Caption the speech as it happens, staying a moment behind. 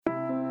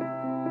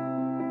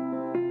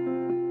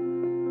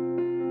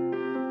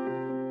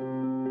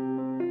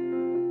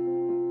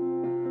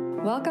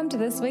Welcome to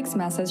this week's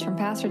message from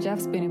Pastor Jeff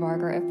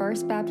Spooneybarger at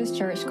First Baptist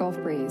Church,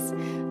 Gulf Breeze,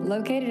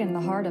 located in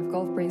the heart of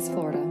Gulf Breeze,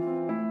 Florida.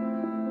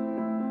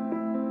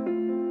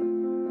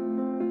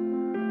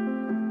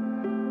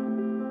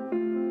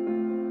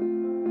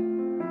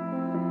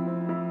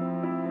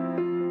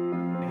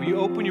 Will you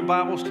open your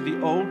Bibles to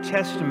the Old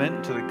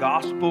Testament, to the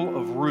Gospel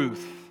of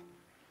Ruth?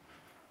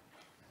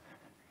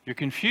 You're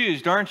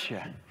confused, aren't you?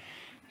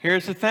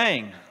 Here's the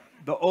thing.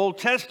 The Old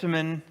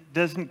Testament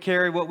doesn't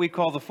carry what we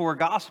call the four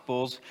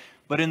Gospels,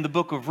 but in the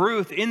book of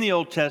Ruth, in the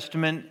Old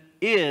Testament,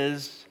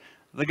 is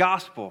the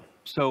Gospel.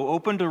 So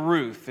open to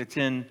Ruth. It's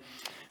in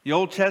the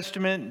Old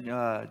Testament,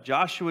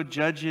 Joshua,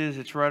 Judges,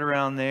 it's right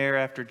around there.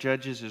 After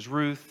Judges is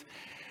Ruth.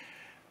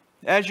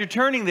 As you're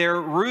turning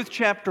there, Ruth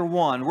chapter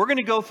 1, we're going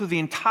to go through the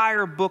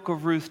entire book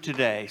of Ruth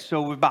today.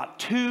 So about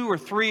 2 or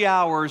 3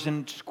 hours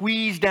and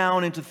squeeze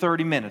down into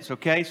 30 minutes,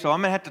 okay? So I'm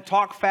going to have to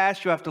talk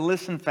fast, you have to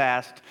listen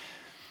fast.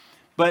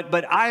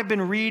 But I've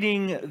been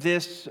reading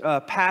this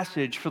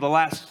passage for the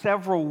last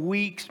several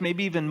weeks,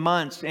 maybe even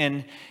months,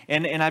 and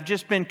I've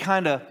just been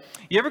kind of,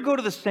 you ever go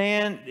to the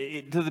sand,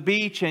 to the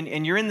beach,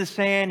 and you're in the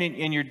sand,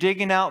 and you're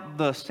digging out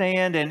the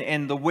sand,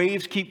 and the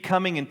waves keep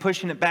coming and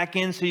pushing it back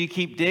in, so you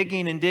keep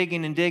digging and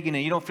digging and digging,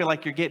 and you don't feel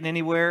like you're getting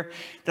anywhere?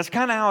 That's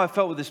kind of how I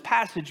felt with this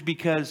passage,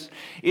 because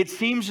it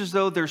seems as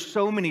though there's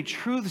so many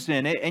truths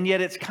in it, and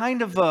yet it's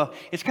kind of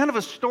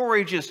a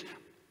story just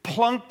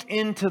plunked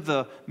into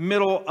the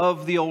middle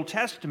of the Old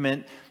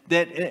Testament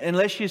that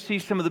unless you see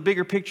some of the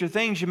bigger picture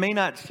things, you may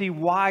not see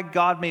why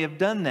God may have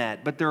done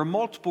that. But there are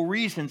multiple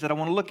reasons that I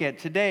want to look at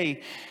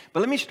today. But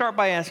let me start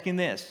by asking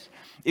this.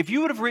 If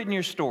you would have written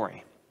your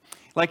story,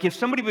 like if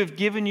somebody would have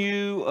given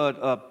you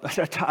I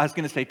was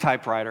going to say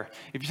typewriter.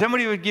 If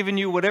somebody would have given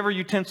you whatever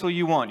utensil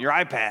you want, your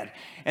iPad,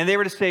 and they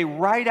were to say,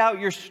 write out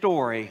your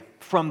story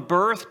from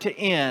birth to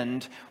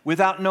end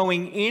without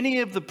knowing any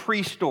of the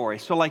pre-story.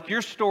 So like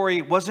your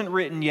story wasn't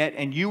written yet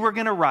and you were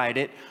going to write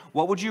it,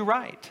 what would you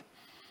write?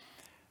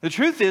 The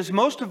truth is,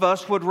 most of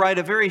us would write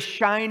a very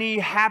shiny,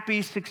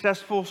 happy,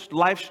 successful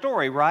life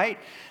story, right?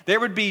 There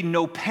would be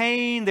no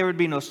pain, there would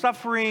be no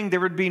suffering, there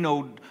would be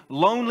no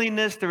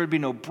loneliness, there would be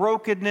no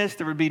brokenness,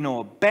 there would be no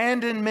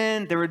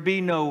abandonment, there would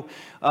be no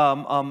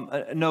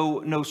sorrow.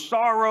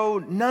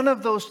 None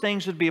of those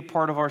things would be a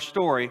part of our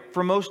story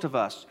for most of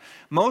us.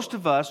 Most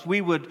of us,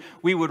 we would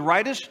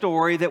write a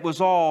story that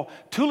was all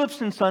tulips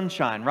and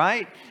sunshine,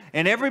 right?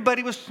 And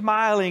everybody was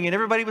smiling, and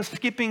everybody was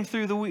skipping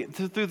through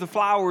the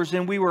flowers,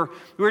 and we were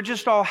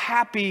just all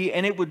happy.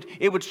 And it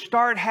would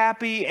start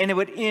happy, and it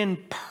would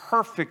end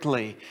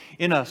perfectly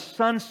in a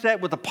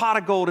sunset with a pot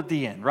of gold at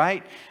the end,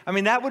 right? I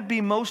mean, that would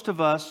be most of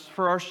us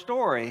for our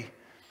story.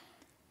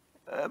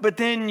 But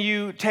then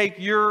you take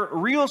your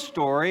real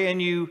story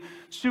and you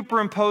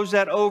superimpose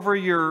that over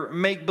your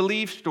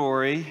make-believe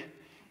story,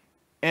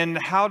 and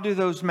how do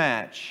those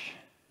match?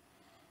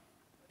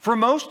 For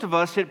most of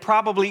us, it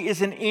probably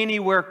isn't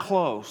anywhere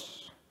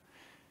close,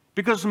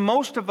 because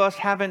most of us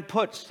haven't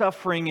put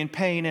suffering and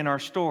pain in our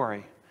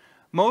story.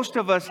 Most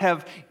of us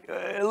have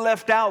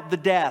left out the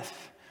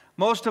death.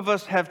 Most of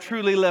us have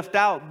truly left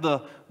out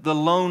the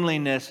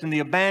loneliness and the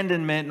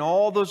abandonment and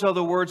all those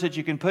other words that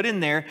you can put in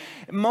there.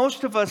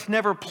 Most of us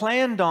never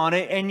planned on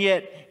it, and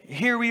yet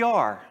here we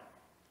are.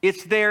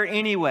 It's there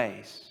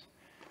anyways.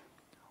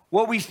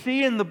 What we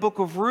see in the book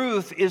of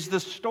Ruth is the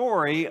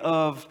story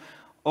of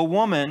a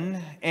woman,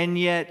 and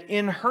yet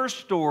in her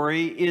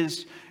story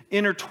is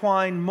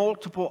intertwined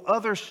multiple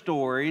other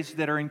stories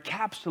that are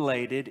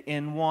encapsulated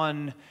in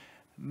one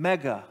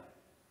mega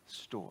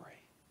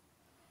story.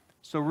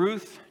 So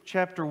Ruth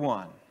chapter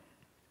 1.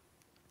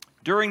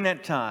 During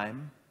that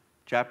time,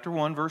 chapter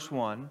 1, verse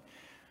 1,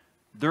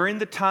 during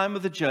the time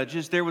of the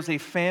judges, there was a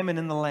famine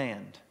in the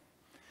land.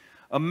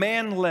 A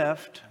man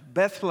left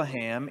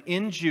Bethlehem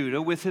in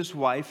Judah with his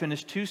wife and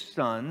his 2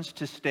 sons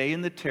to stay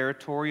in the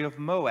territory of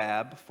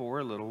Moab for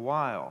a little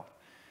while.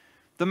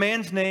 The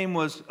man's name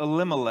was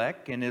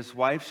Elimelech, and his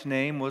wife's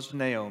name was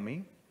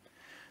Naomi.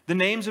 The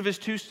names of his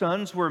 2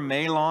 sons were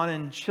Mahlon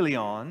and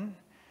Chilion,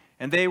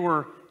 and they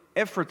were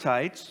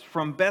Ephrathites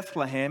from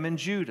Bethlehem in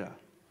Judah.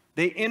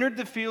 They entered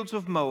the fields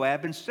of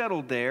Moab and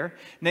settled there.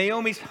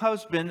 Naomi's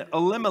husband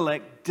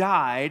Elimelech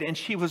died, and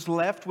she was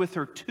left with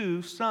her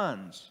 2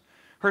 sons.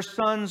 Her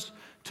sons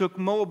took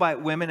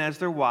Moabite women as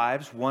their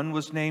wives. One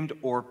was named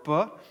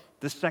Orpah,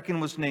 the second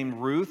was named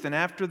Ruth. And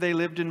after they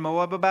lived in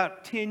Moab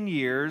about 10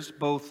 years,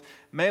 both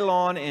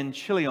Mahlon and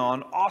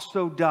Chilion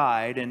also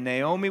died, and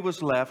Naomi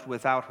was left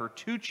without her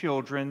 2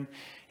 children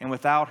and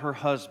without her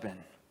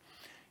husband.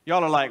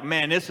 Y'all are like,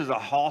 man, this is a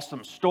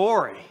awesome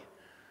story.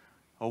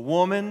 A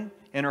woman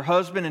and her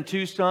husband and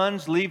 2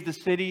 sons leave the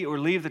city or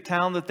leave the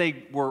town that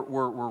they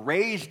were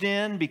raised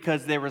in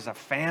because there was a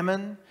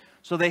famine.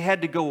 So they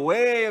had to go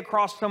way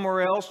across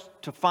somewhere else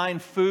to find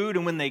food.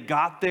 And when they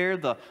got there,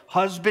 the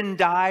husband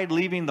died,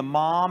 leaving the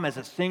mom as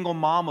a single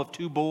mom of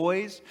 2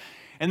 boys.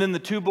 And then the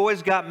 2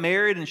 boys got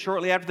married, and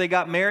shortly after they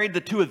got married,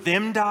 the 2 of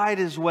them died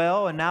as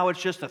well. And now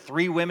it's just the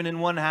 3 women in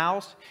one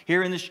house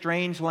here in this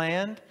strange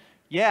land.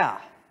 Yeah,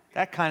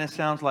 That kind of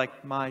sounds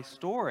like my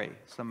story,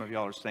 some of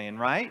y'all are saying,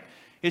 right?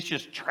 It's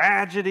just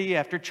tragedy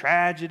after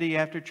tragedy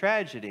after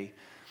tragedy.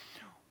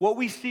 What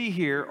we see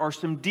here are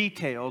some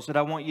details that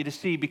I want you to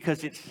see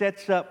because it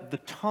sets up the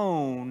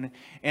tone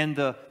and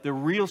the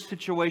real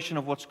situation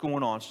of what's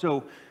going on.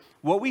 So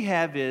what we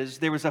have is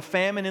there was a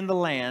famine in the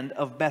land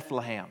of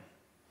Bethlehem.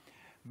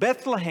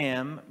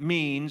 Bethlehem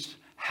means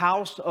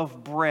house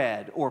of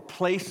bread or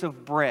place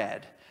of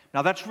bread.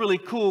 Now that's really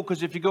cool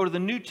because if you go to the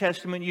New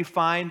Testament, you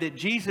find that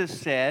Jesus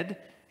said,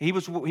 he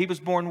was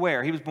born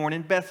where? He was born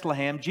in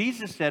Bethlehem.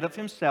 Jesus said of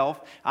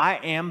himself, I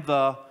am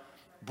the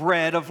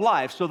bread of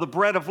life. So the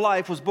bread of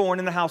life was born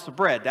in the house of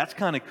bread. That's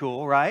kind of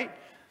cool, right?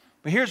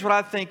 But here's what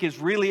I think is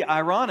really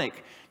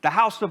ironic. The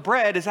house of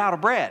bread is out of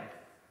bread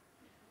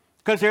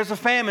because there's a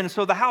famine.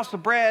 So the house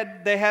of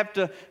bread, they have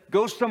to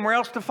go somewhere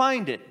else to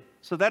find it.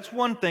 So that's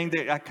one thing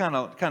that I kind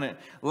of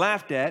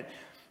laughed at.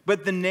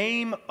 But the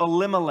name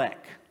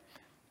Elimelech,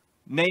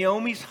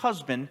 Naomi's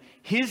husband,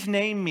 his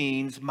name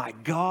means my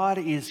God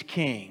is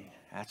king.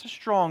 That's a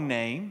strong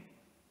name.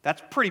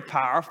 That's pretty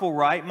powerful,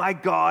 right? My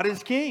God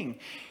is king.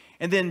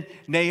 And then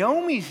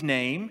Naomi's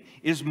name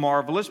is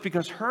marvelous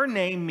because her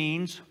name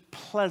means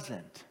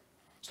pleasant.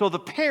 So the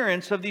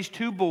parents of these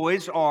two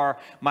boys are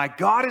my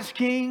God is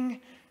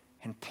king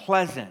and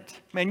pleasant.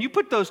 Man, you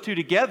put those two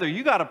together,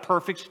 you got a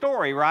perfect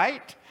story,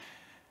 right?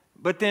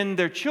 But then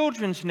their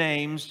children's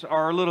names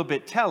are a little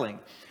bit telling.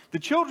 The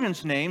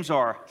children's names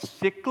are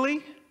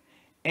sickly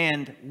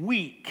and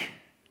weak.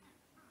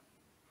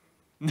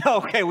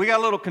 Okay, we got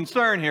a little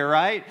concern here,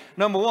 right?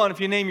 Number one, if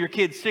you name your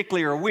kid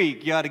sickly or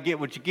weak, you ought to get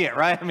what you get,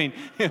 right? I mean,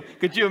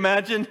 could you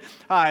imagine?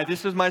 Hi,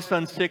 this is my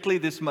son sickly,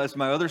 this is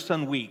my other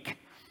son weak.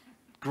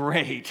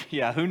 Great.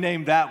 Yeah, who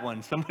named that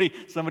one?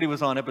 Somebody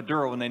was on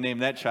epidural when they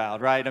named that child,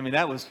 right? I mean,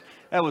 that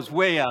was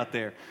way out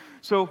there.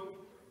 So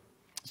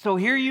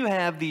here you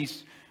have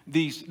this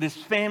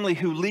family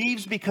who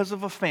leaves because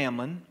of a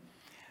famine.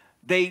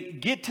 They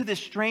get to this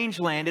strange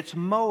land. It's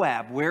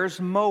Moab. Where's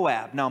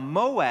Moab? Now,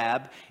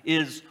 Moab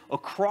is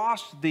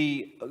across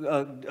the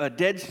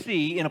Dead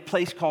Sea in a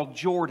place called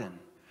Jordan.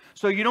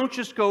 So you don't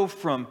just go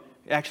from,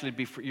 actually it'd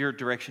be for your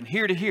direction,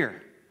 here to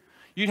here.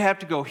 You'd have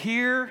to go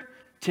here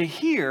to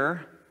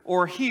here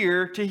or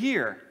here to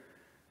here.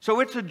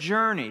 So it's a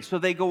journey. So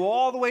they go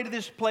all the way to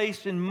this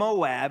place in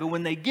Moab, and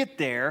when they get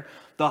there,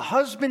 the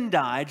husband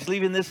dies,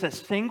 leaving this a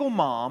single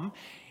mom,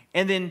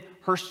 and then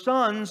her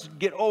sons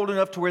get old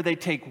enough to where they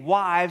take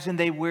wives, and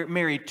they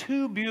marry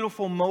two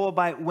beautiful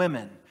Moabite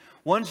women.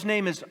 One's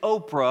name is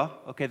Oprah.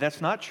 Okay,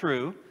 that's not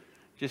true.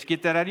 Just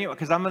get that out of you,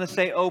 because I'm going to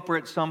say Oprah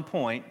at some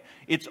point.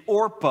 It's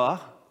Orpah,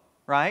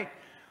 right?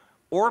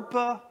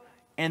 Orpah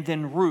and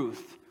then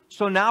Ruth.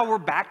 So now we're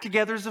back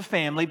together as a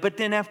family, but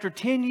then after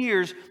 10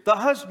 years, the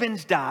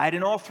husbands died,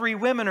 and all three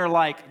women are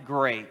like,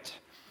 great.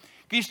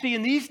 You see,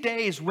 in these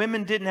days,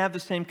 women didn't have the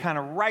same kind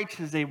of rights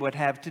as they would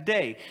have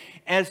today.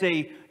 As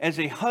a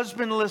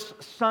husbandless,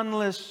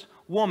 sonless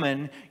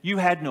woman, you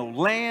had no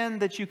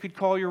land that you could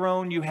call your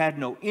own. You had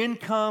no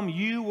income.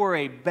 You were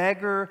a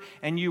beggar,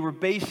 and you were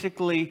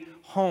basically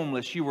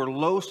homeless. You were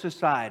low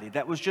society.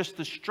 That was just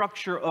the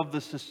structure of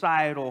the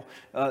societal,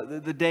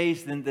 the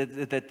days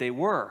that they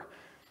were.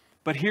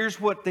 But here's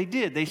what they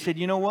did. They said,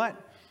 you know what?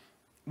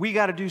 We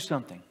got to do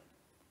something.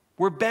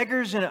 We're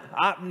beggars, and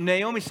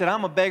Naomi said,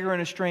 I'm a beggar in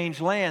a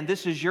strange land.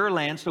 This is your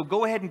land, so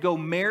go ahead and go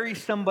marry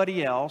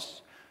somebody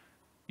else.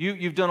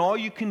 You've done all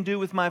you can do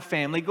with my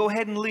family. Go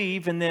ahead and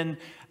leave, and then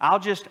I'll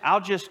just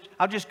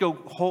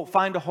go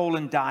find a hole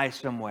and die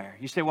somewhere.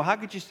 You say, well, how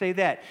could you say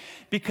that?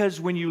 Because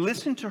when you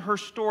listen to her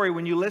story,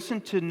 when you listen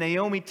to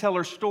Naomi tell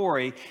her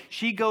story,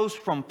 she goes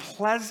from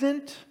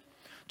pleasant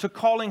to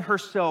calling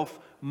herself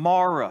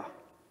Mara.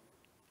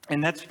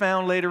 And that's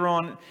found later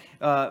on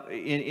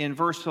in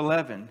verse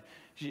 11.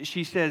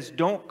 She says,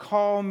 don't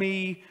call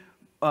me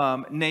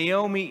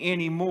Naomi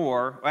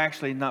anymore.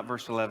 Actually, not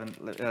verse 11.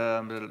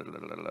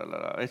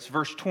 It's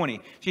verse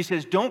 20. She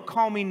says, don't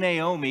call me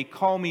Naomi,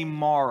 call me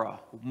Mara.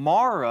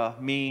 Mara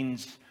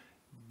means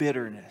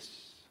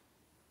bitterness.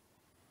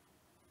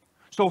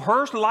 So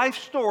her life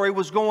story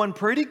was going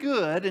pretty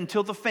good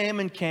until the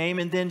famine came,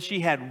 and then she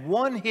had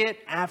one hit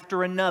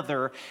after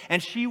another,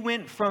 and she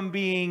went from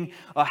being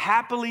a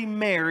happily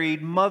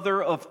married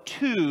mother of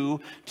two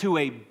to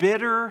a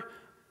bitter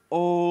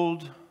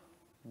old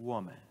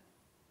woman.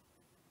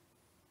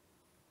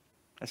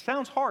 That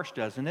sounds harsh,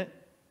 doesn't it?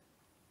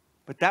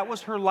 But that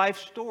was her life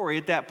story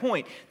at that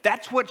point.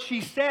 That's what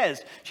she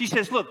says. She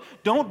says, look,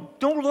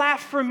 don't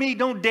laugh for me,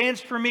 don't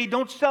dance for me,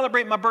 don't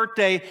celebrate my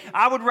birthday.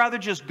 I would rather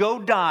just go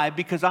die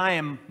because I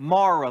am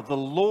Mara, the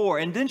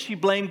Lord. And then she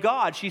blamed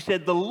God. She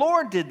said, the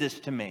Lord did this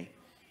to me.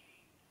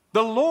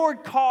 The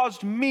Lord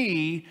caused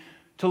me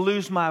to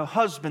lose my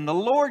husband. The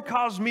Lord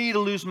caused me to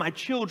lose my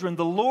children.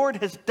 The Lord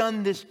has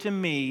done this to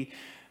me.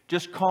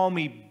 Just call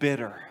me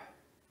bitter,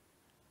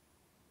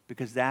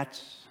 because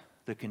that's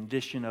the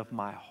condition of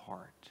my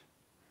heart.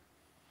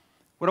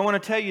 What I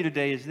want to tell you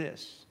today is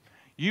this.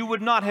 You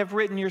would not have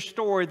written your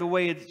story the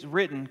way it's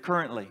written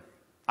currently.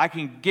 I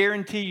can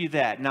guarantee you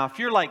that. Now, if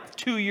you're like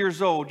 2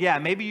 years old, yeah,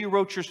 maybe you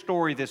wrote your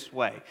story this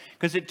way.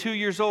 Because at 2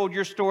 years old,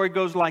 your story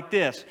goes like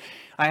this.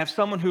 I have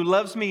someone who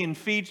loves me and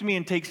feeds me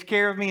and takes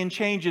care of me and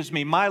changes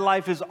me. My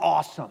life is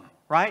awesome,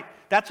 right?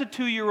 That's a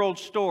 2-year-old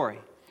story.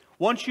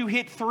 Once you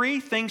hit 3,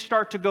 things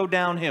start to go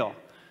downhill,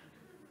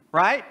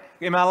 right?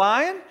 Am I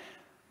lying?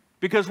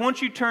 Because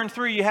once you turn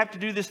 3, you have to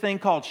do this thing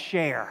called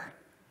share.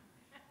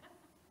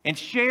 And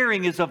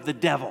sharing is of the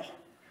devil.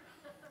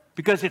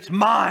 Because it's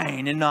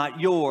mine and not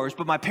yours.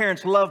 But my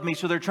parents love me,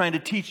 so they're trying to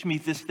teach me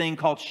this thing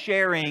called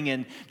sharing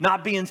and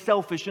not being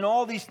selfish and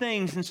all these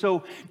things. And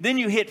so then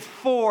you hit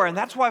 4, and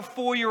that's why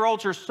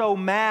 4-year-olds are so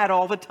mad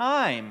all the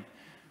time.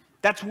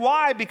 That's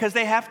why, because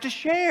they have to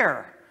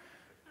share.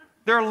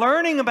 They're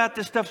learning about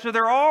this stuff, so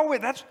they're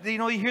always,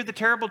 you hear the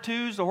terrible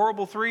 2s, the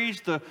horrible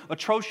 3s, the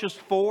atrocious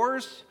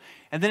 4s.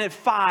 And then at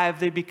 5,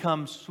 they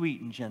become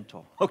sweet and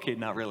gentle. Okay,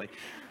 not really.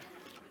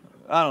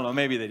 I don't know,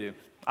 maybe they do.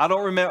 I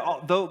don't remember,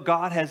 though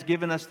God has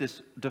given us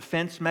this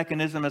defense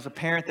mechanism as a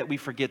parent that we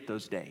forget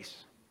those days.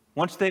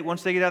 Once they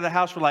get out of the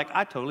house, we're like,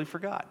 I totally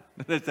forgot.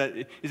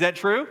 Is that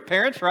true?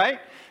 Parents, right?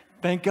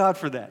 Thank God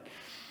for that.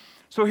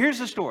 So here's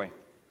the story.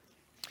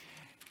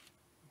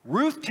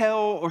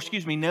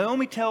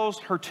 Naomi tells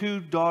her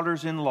 2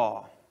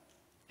 daughters-in-law.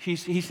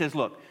 He says,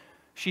 look,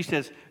 she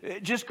says,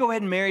 just go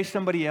ahead and marry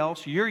somebody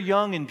else. You're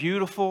young and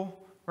beautiful,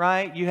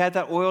 right? You had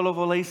that oil of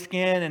Olay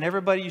skin, and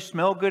everybody, you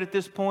smell good at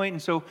this point.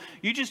 And so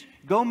you just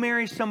go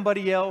marry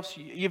somebody else.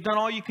 You've done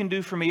all you can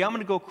do for me. I'm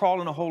going to go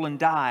crawl in a hole and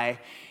die.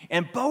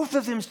 And both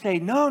of them say,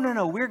 no,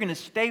 we're going to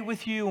stay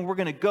with you, and we're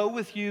going to go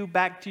with you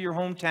back to your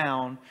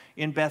hometown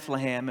in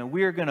Bethlehem, and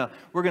we're going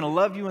to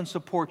love you and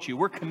support you.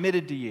 We're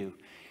committed to you.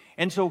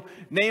 And so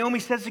Naomi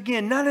says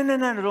again, no,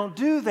 don't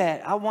do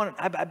that.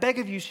 I beg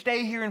of you,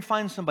 stay here and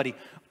find somebody.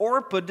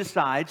 Orpah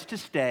decides to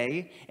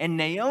stay, and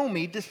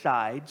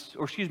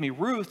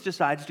Ruth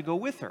decides to go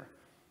with her.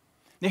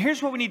 Now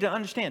here's what we need to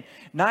understand.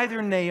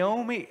 Neither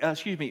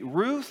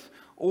Ruth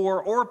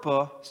or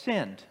Orpah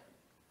sinned.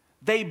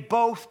 They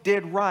both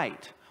did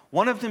right.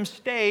 One of them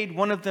stayed,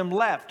 one of them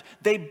left.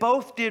 They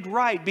both did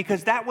right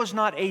because that was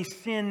not a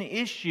sin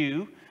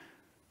issue.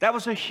 That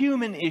was a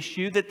human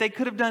issue that they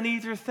could have done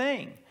either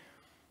thing.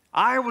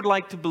 I would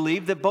like to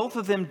believe that both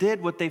of them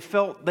did what they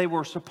felt they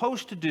were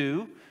supposed to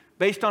do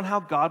based on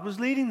how God was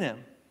leading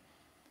them.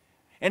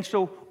 And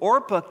so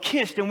Orpah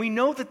kissed, and we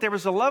know that there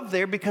was a love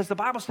there because the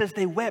Bible says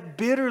they wept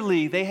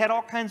bitterly. They had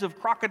all kinds of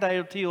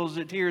crocodile tears,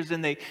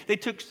 and they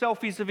took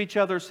selfies of each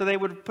other, so they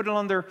would put it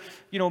on their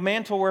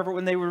mantle wherever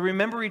when they would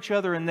remember each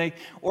other. And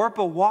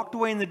Orpah walked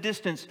away in the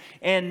distance,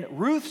 and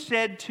Ruth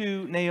said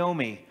to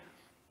Naomi,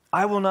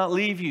 I will not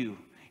leave you.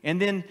 And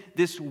then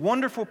this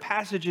wonderful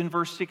passage in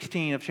verse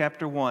 16 of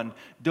chapter 1,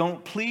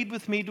 don't plead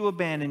with me to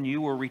abandon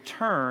you or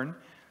return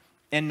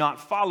and not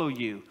follow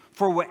you.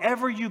 For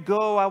wherever you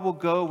go, I will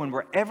go, and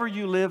wherever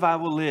you live, I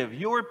will live.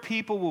 Your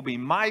people will be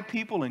my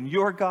people, and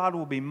your God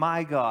will be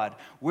my God.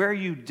 Where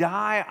you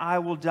die, I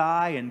will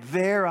die, and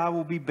there I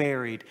will be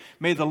buried.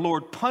 May the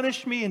Lord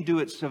punish me and do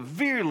it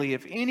severely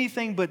if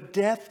anything but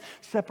death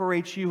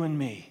separates you and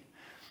me.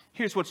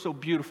 Here's what's so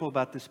beautiful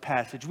about this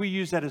passage. We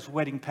use that as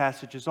wedding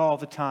passages all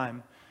the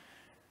time.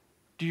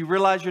 Do you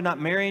realize you're not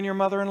marrying your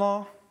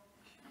mother-in-law?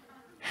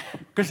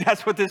 Because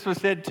that's what this was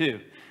said to.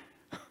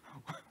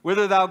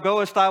 Whither thou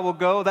goest, I will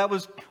go. That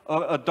was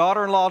a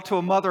daughter-in-law to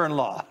a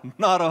mother-in-law,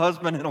 not a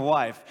husband and a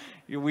wife.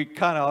 We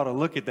kind of ought to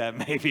look at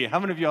that maybe. How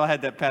many of y'all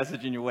had that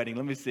passage in your wedding?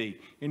 Let me see.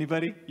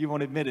 Anybody? You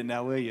won't admit it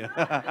now, will you?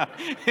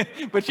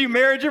 But you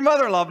married your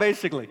mother-in-law,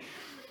 basically.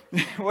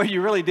 Well,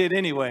 you really did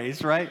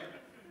anyways, right?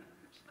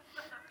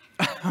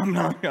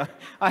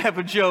 I have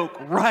a joke,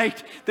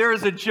 right? There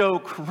is a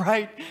joke,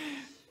 right?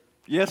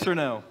 Yes or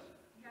no?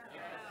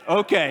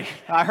 Okay,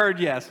 I heard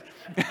yes.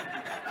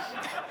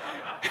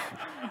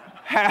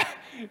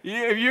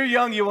 If you're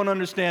young, you won't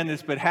understand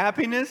this, but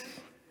happiness,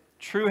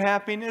 true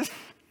happiness,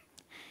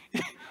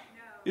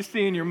 is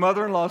seeing your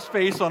mother-in-law's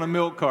face on a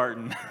milk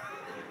carton.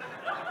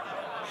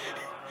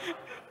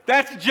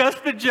 That's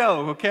just a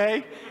joke,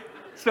 okay?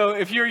 So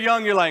if you're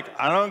young, you're like,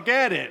 I don't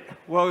get it.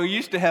 Well, we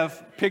used to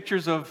have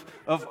pictures of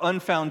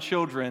unfound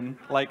children,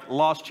 like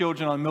lost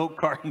children on milk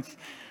cartons.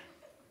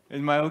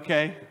 Am I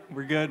okay?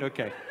 We're good?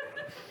 Okay.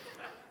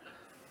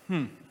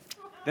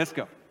 Let's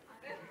go.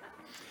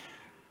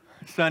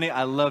 Sonny,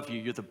 I love you.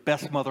 You're the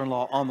best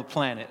mother-in-law on the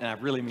planet, and I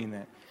really mean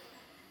that.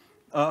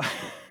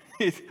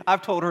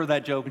 I've told her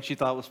that joke, and she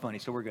thought it was funny,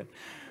 so we're good.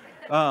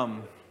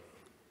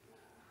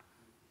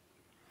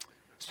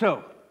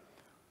 So,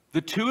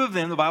 the 2 of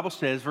them, the Bible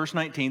says, verse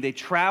 19, they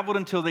traveled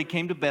until they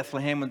came to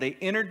Bethlehem. When they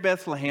entered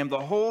Bethlehem,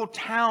 the whole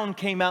town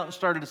came out and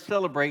started to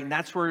celebrate, and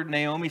that's where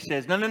Naomi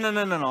says, no, I'm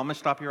going to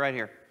stop you right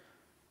here.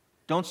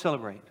 Don't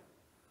celebrate.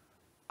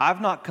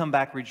 I've not come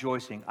back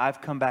rejoicing. I've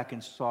come back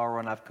in sorrow,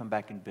 and I've come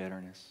back in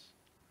bitterness.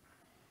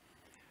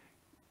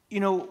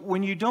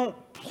 When you don't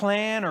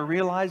plan or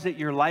realize that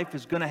your life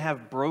is going to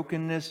have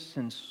brokenness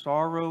and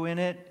sorrow in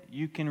it,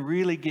 you can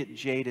really get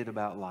jaded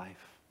about life.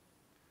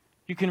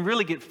 You can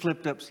really get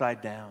flipped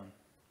upside down.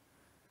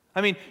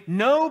 I mean,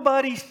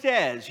 nobody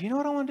says, you know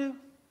what I want to do?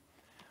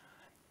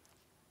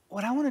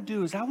 What I want to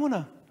do is I want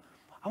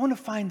to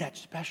find that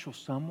special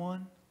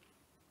someone.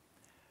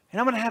 And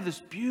I'm going to have this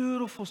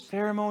beautiful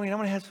ceremony, and I'm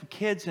going to have some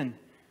kids, and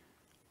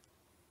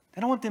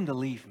then I want them to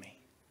leave me.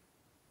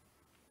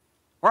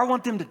 Or I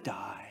want them to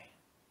die.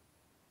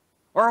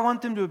 Or I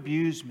want them to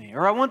abuse me.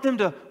 Or I want them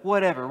to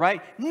whatever,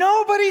 right?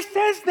 Nobody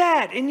says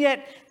that. And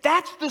yet,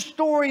 that's the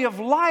story of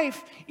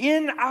life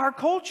in our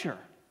culture,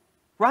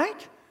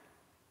 right?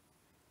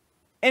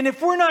 And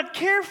if we're not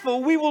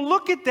careful, we will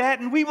look at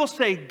that and we will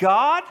say,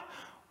 God,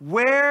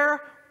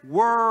 where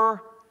were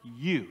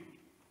you?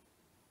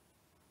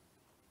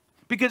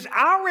 Because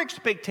our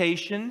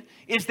expectation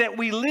is that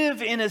we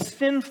live in a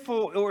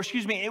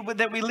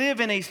that we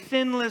live in a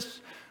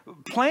sinless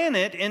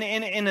planet,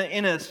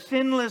 in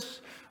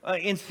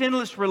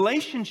sinless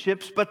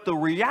relationships. But the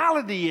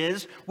reality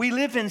is, we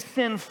live in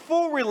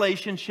sinful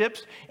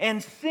relationships,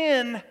 and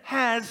sin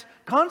has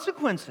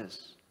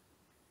consequences.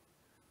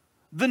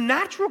 The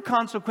natural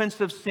consequence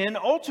of sin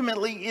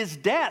ultimately is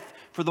death.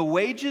 For the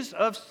wages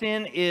of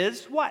sin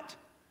is what?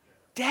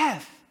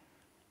 Death.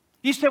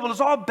 You say, well, is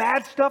all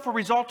bad stuff a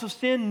result of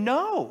sin?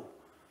 No.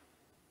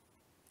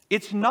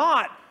 It's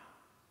not.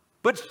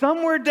 But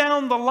somewhere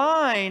down the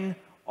line,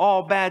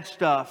 all bad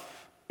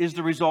stuff is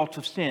the result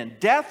of sin.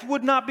 Death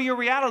would not be a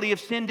reality if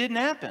sin didn't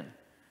happen.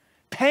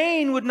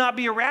 Pain would not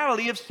be a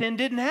reality if sin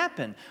didn't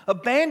happen.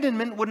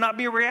 Abandonment would not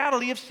be a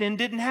reality if sin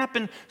didn't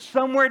happen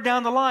somewhere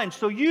down the line.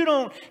 So you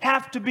don't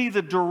have to be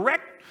the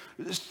direct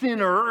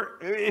sinner,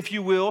 if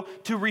you will,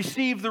 to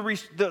receive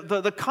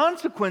the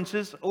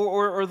consequences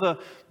or the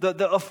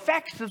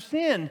effects of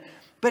sin.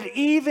 But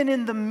even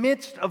in the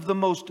midst of the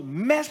most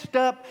messed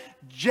up,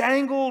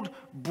 jangled,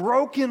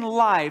 broken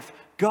life,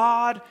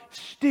 God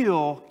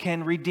still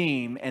can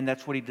redeem, and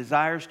that's what He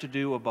desires to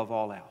do above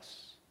all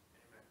else.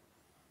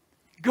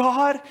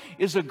 God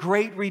is a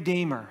great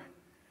redeemer.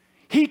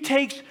 He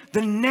takes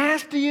the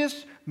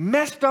nastiest,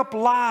 messed up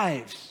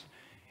lives,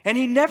 and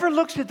He never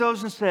looks at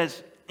those and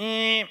says,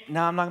 no,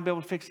 I'm not going to be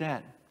able to fix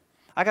that.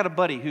 I got a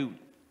buddy who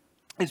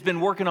has been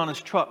working on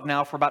his truck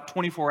now for about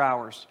 24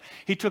 hours.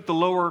 He took the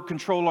lower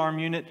control arm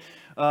unit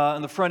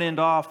and the front end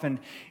off, and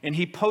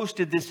he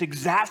posted this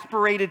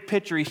exasperated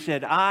picture. He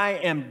said, I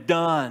am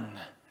done.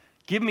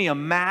 Give me a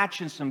match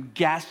and some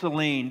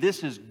gasoline.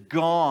 This is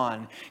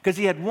gone. Because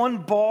he had one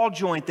ball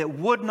joint that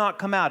would not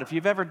come out. If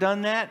you've ever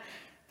done that,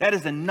 that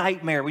is a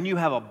nightmare when you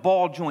have a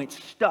ball joint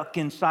stuck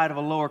inside of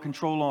a lower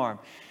control arm.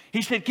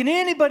 He said, can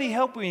anybody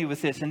help me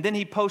with this? And then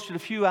he posted a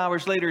few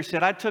hours later. He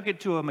said, I took it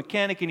to a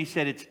mechanic and he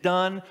said, it's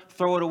done.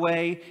 Throw it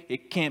away.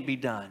 It can't be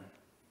done.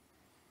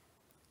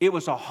 It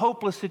was a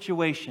hopeless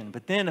situation.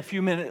 But then a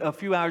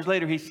few hours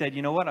later, he said,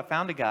 you know what? I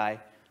found a guy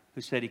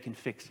who said he can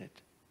fix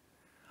it.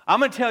 I'm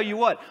going to tell you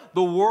what,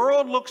 the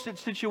world looks at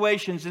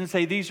situations and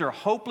say, these are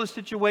hopeless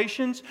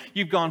situations.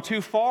 You've gone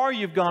too far.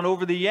 You've gone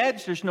over the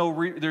edge. There's no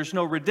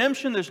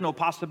redemption. There's no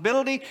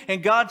possibility.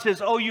 And God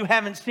says, oh, you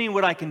haven't seen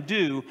what I can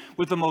do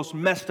with the most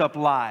messed up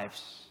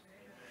lives.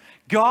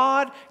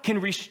 God can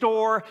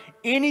restore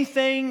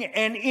anything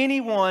and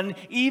anyone,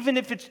 even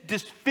if it's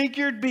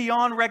disfigured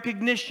beyond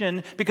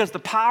recognition, because the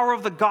power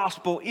of the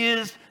gospel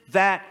is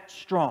that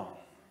strong.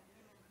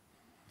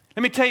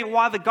 Let me tell you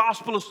why the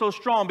gospel is so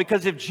strong.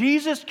 Because if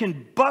Jesus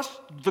can bust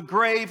the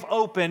grave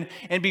open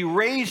and be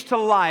raised to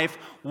life,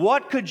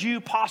 what could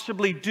you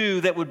possibly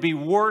do that would be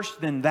worse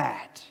than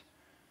that?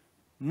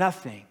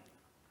 Nothing.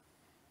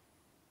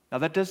 Now,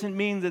 that doesn't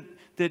mean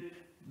that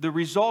the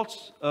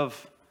results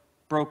of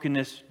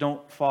brokenness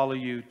don't follow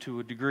you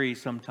to a degree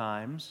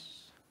sometimes.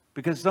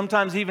 Because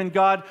sometimes even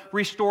God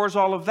restores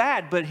all of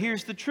that. But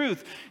here's the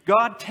truth.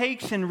 God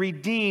takes and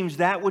redeems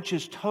that which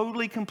is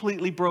totally,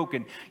 completely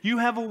broken. You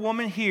have a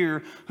woman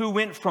here who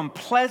went from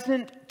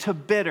pleasant to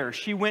bitter.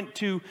 She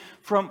went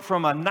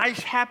from a nice,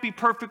 happy,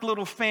 perfect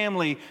little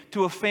family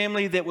to a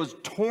family that was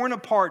torn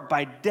apart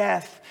by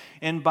death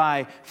and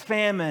by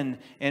famine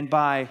and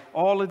by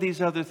all of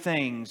these other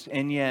things.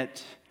 And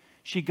yet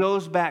she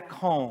goes back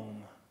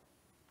home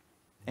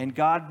and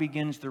God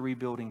begins the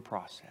rebuilding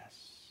process.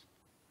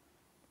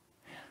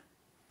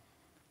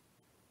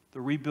 The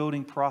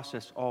rebuilding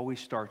process always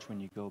starts when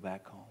you go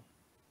back home.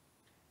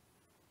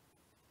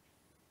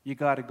 You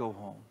got to go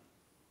home.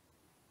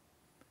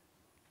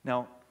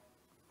 Now,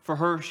 for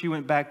her, she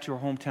went back to her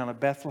hometown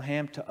of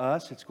Bethlehem. To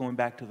us, it's going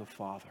back to the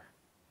Father.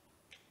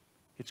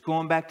 It's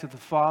going back to the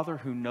Father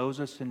who knows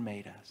us and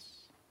made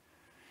us.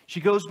 She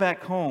goes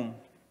back home.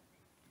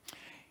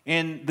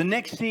 And the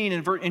next scene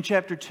in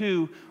chapter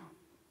 2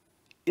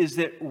 is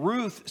that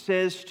Ruth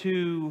says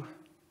to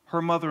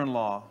her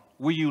mother-in-law,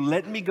 will you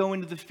let me go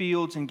into the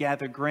fields and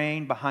gather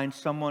grain behind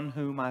someone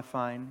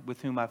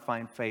with whom I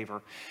find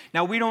favor?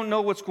 Now, we don't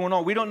know what's going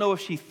on. We don't know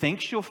if she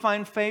thinks she'll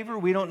find favor.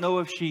 We don't know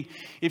if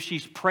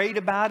she's prayed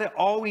about it.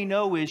 All we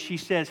know is she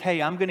says, hey,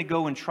 I'm going to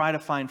go and try to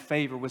find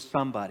favor with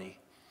somebody.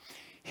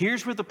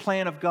 Here's where the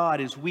plan of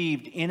God is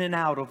weaved in and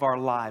out of our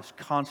lives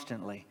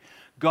constantly.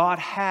 God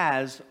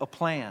has a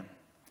plan.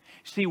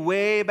 See,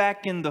 way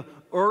back in the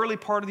early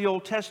part of the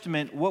Old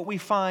Testament, what we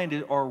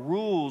find are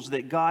rules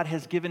that God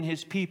has given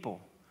his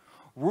people.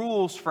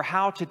 Rules for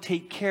how to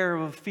take care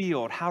of a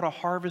field, how to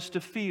harvest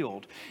a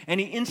field. And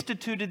he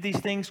instituted these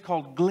things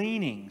called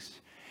gleanings.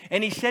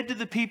 And he said to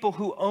the people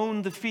who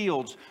owned the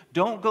fields,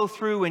 don't go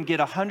through and get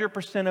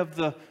 100% of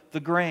the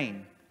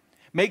grain.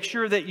 Make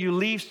sure that you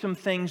leave some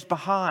things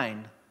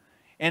behind.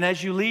 And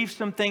as you leave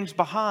some things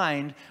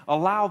behind,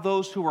 allow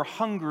those who are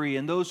hungry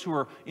and those who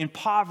are in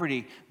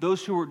poverty,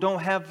 those who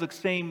don't have the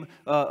same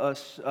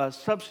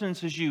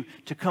substance as you,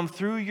 to come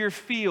through your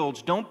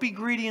fields. Don't be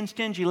greedy and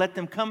stingy. Let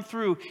them come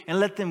through and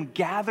let them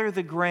gather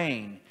the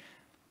grain.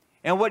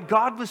 And what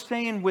God was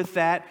saying with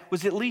that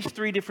was at least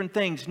 3 different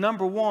things.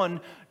 Number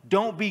one,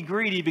 don't be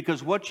greedy,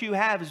 because what you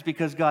have is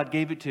because God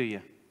gave it to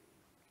you.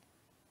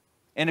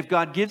 And if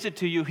God gives it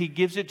to you, he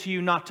gives it to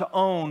you not to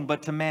own,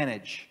 but to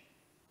manage.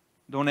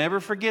 Don't ever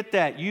forget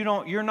that.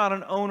 You're not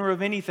an owner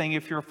of anything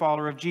if you're a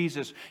follower of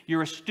Jesus.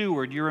 You're a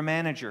steward. You're a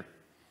manager.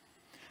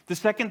 The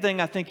second thing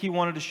I think he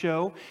wanted to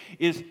show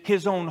is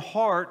his own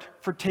heart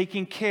for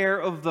taking care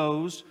of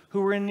those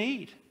who are in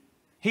need.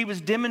 He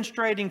was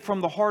demonstrating from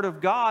the heart of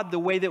God the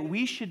way that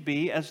we should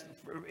be as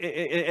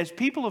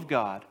people of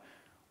God.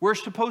 We're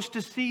supposed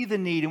to see the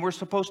need and we're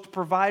supposed to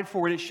provide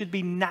for it. It should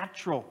be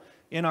natural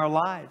in our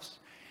lives.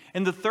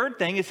 And the third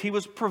thing is he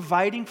was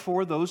providing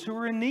for those who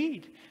were in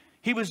need.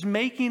 He was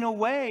making a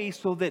way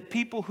so that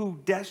people who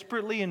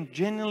desperately and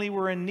genuinely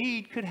were in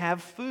need could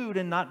have food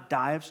and not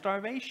die of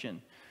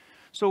starvation.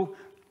 So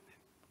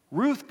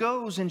Ruth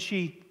goes and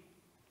she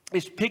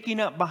is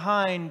picking up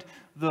behind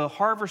the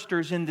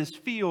harvesters in this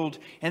field,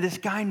 and this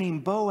guy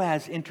named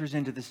Boaz enters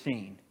into the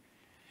scene.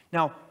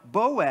 Now,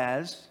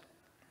 Boaz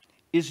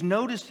is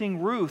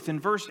noticing Ruth. In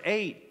verse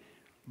 8,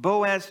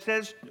 Boaz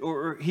says,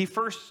 or he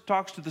first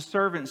talks to the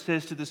servant,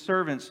 says to the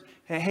servants,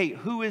 hey,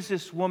 who is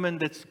this woman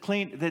that's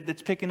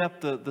that's picking up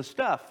the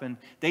stuff? And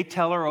they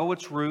tell her, oh,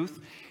 it's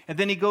Ruth. And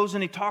then he goes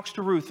and he talks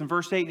to Ruth in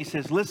verse 8, and he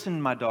says,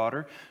 listen, my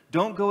daughter,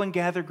 don't go and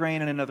gather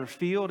grain in another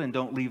field, and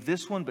don't leave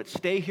this one, but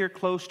stay here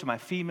close to my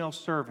female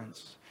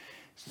servants.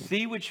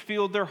 See which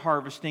field they're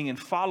harvesting and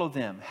follow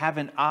them.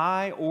 Haven't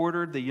I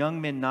ordered the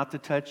young men not to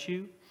touch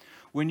you?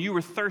 When you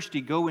are thirsty,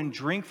 go and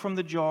drink from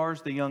the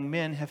jars the young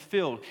men have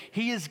filled.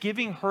 He is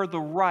giving her the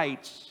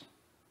rights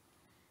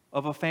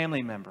of a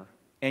family member,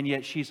 and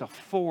yet she's a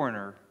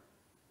foreigner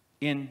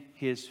in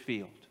his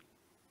field.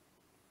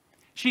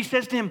 She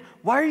says to him,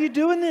 why are you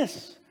doing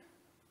this?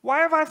 Why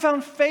have I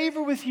found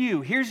favor with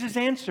you? Here's his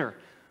answer.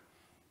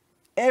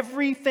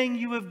 Everything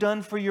you have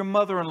done for your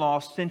mother-in-law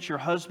since your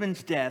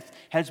husband's death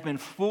has been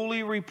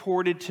fully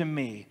reported to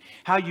me.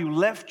 How you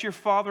left your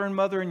father and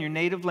mother in your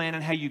native land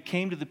and how you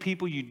came to the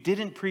people you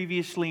didn't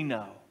previously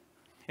know.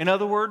 In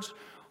other words,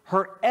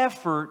 her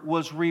effort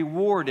was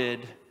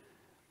rewarded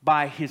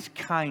by his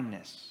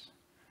kindness.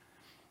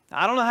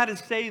 I don't know how to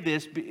say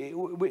this.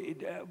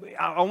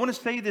 I want to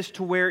say this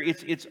to where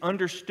it's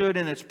understood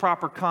in its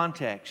proper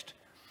context.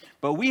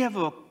 But we have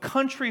a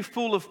country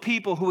full of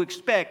people who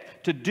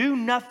expect to do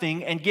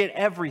nothing and get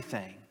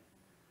everything.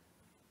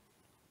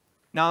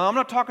 Now, I'm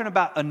not talking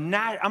about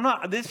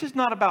this is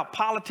not about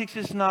politics.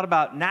 This is not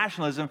about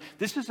nationalism.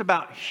 This is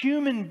about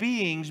human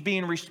beings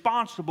being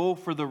responsible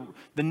for the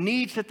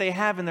needs that they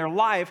have in their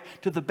life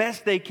to the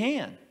best they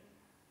can.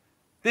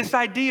 This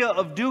idea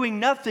of doing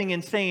nothing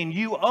and saying,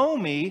 you owe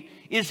me,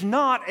 is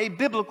not a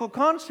biblical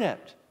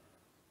concept.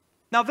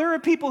 Now, there are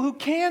people who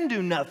can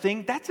do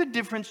nothing. That's a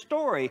different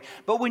story.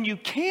 But when you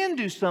can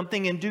do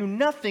something and do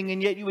nothing,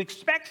 and yet you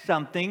expect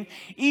something,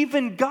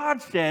 even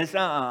God says,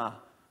 I'm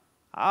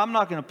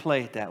not going to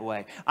play it that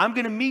way. I'm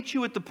going to meet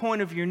you at the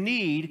point of your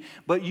need,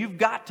 but you've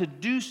got to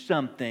do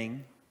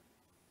something,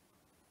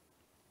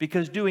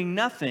 because doing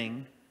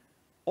nothing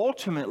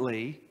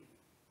ultimately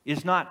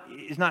is not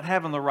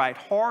having the right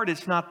heart.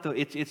 It's not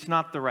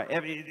the right.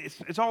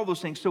 It's all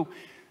those things. So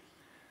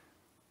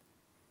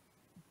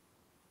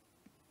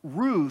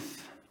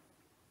Ruth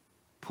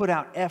put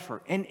out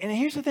effort. And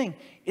here's the thing.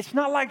 It's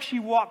not like she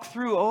walked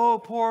through, oh,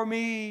 poor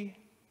me.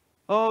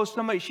 Oh,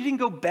 somebody. She didn't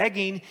go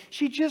begging.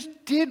 She just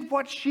did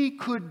what she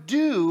could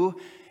do,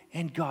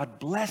 and God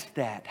blessed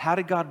that. How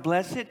did God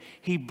bless it?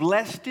 He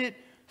blessed it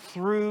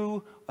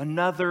through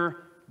another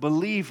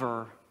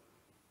believer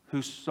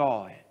who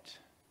saw it.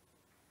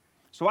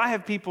 So I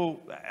have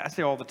people, I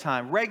say all the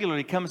time,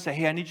 regularly come and say,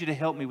 hey, I need you to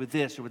help me with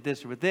this or with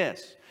this or with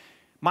this.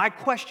 My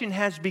question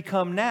has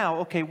become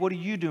now, okay, what are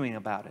you doing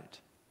about it?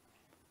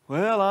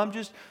 Well, I'm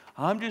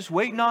just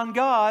waiting on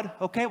God.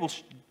 Okay, well,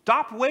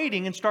 stop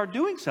waiting and start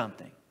doing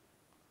something.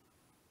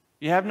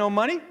 You have no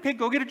money? Okay,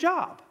 go get a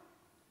job.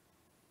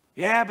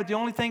 Yeah, but the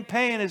only thing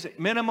paying is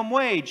minimum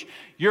wage.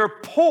 You're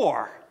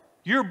poor.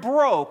 You're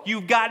broke.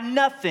 You've got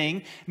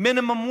nothing.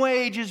 Minimum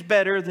wage is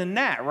better than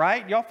that,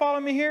 right? Y'all follow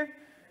me here?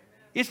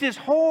 It's this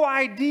whole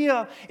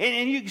idea,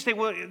 and you can say,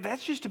 well,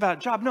 that's just about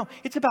job. No,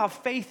 it's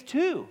about faith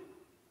too.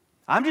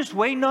 I'm just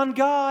waiting on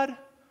God.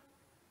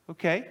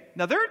 Okay.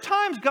 Now, there are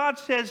times God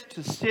says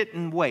to sit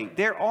and wait.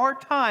 There are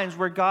times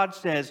where God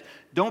says,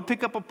 don't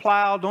pick up a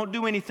plow, don't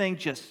do anything,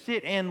 just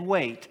sit and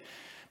wait.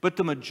 But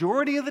the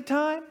majority of the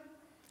time,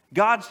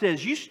 God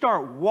says, you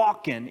start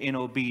walking in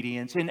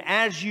obedience, and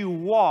as you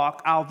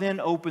walk, I'll then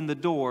open the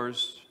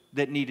doors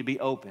that need to be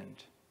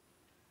opened.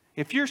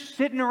 If you're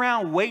sitting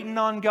around waiting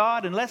on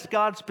God, unless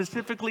God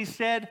specifically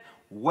said,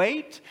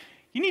 wait,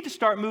 you need to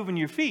start moving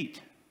your feet.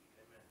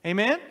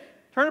 Amen?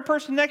 Turn to the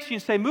person next to you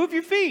and say, move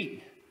your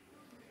feet.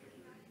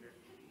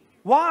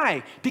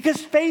 Why?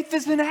 Because faith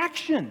is in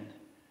action.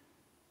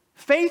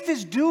 Faith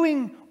is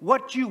doing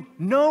what you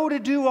know to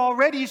do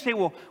already. You say,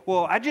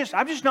 well, I'm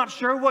just not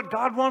sure what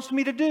God wants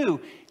me to do.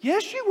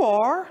 Yes, you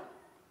are.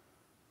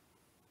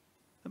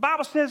 The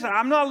Bible says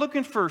I'm not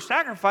looking for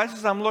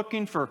sacrifices, I'm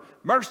looking for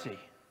mercy.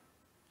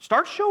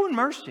 Start showing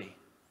mercy.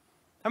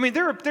 I mean,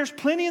 there's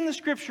plenty in the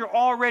Scripture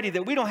already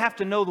that we don't have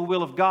to know the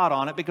will of God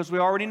on it because we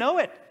already know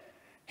it.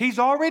 He's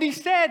already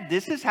said,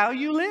 this is how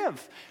you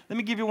live. Let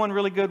me give you one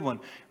really good one.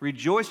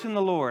 Rejoice in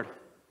the Lord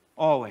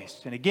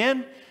always. And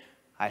again,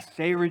 I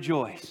say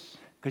rejoice,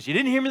 because you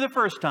didn't hear me the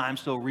first time,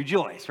 so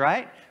rejoice,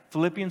 right?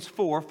 Philippians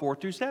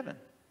 4:4-7.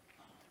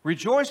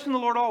 Rejoice in the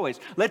Lord always.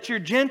 Let your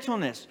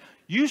gentleness,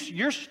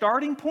 your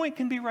starting point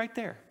can be right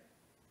there.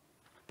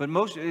 But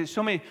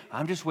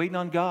I'm just waiting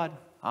on God.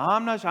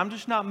 I'm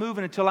just not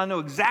moving until I know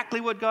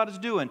exactly what God is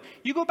doing.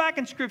 You go back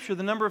in Scripture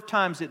the number of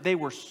times that they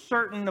were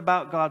certain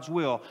about God's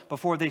will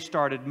before they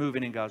started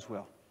moving in God's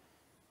will.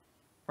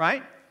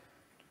 Right?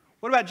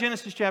 What about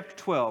Genesis chapter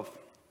 12?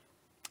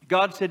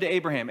 God said to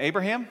Abraham,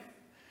 Abraham,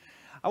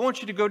 I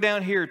want you to go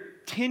down here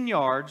 10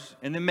 yards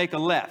and then make a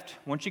left.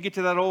 Once you get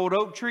to that old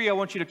oak tree, I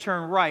want you to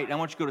turn right. I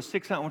want you to go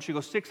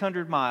to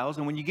 600 miles.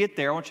 And when you get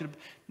there,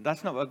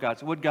 that's not what God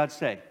said. What did God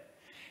say?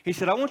 He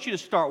said, I want you to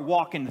start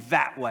walking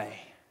that way.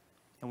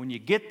 And when you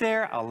get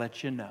there, I'll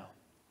let you know.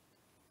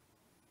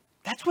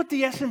 That's what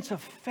the essence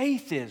of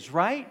faith is,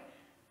 right?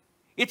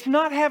 It's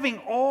not having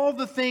all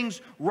the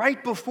things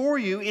right before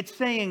you. It's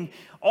saying,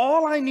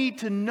 all I need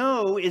to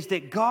know is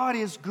that God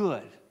is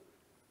good.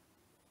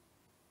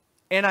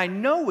 And I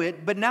know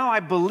it, but now I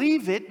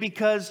believe it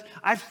because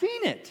I've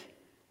seen it.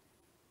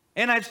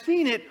 And I've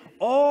seen it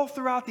all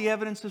throughout the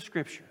evidence of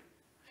Scripture.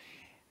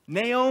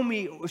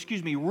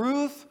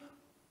 Ruth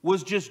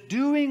was just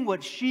doing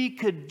what she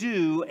could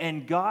do,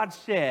 and God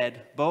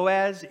said,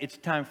 Boaz, it's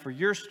time for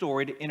your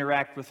story to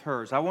interact with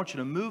hers. I want you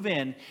to move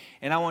in,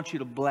 and I want you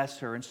to bless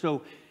her. And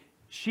so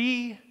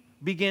she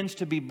begins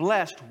to be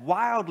blessed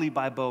wildly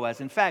by Boaz.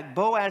 In fact,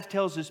 Boaz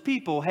tells his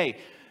people, hey,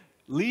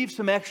 leave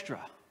some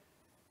extra.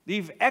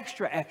 Leave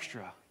extra,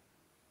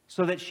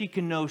 so that she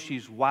can know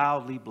she's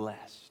wildly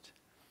blessed.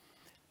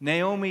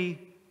 Naomi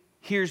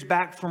hears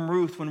back from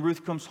Ruth when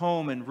Ruth comes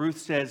home, and Ruth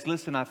says,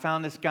 listen, I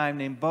found this guy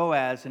named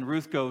Boaz. And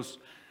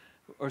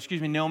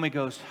Naomi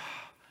goes,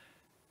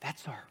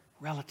 that's our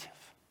relative.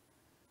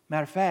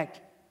 Matter of fact,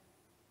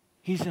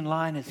 he's in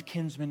line as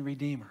kinsman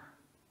redeemer.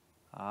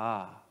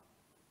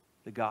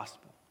 The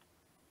gospel.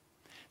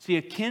 See,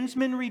 a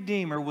kinsman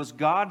redeemer was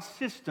God's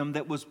system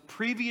that was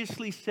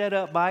previously set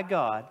up by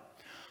God,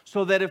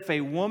 so that if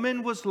a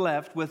woman was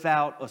left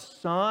without a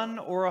son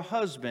or a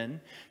husband,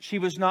 she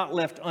was not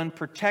left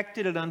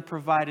unprotected and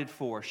unprovided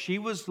for. She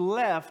was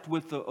left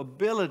with the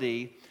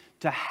ability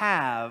to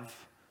have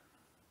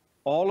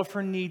all of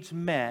her needs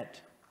met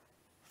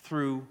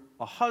through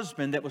a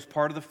husband that was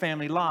part of the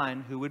family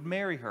line who would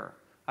marry her.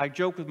 I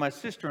joke with my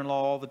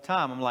sister-in-law all the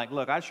time. I'm like,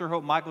 look, I sure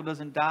hope Michael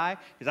doesn't die,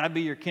 because I'd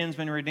be your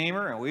kinsman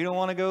redeemer, and we don't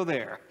want to go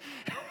there.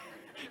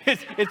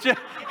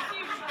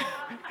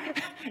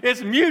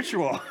 It's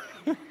mutual.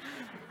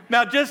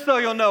 Now, just so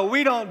you'll know,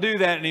 we don't do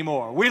that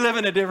anymore. We live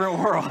in a different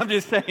world. I'm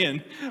just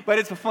saying. But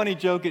it's a funny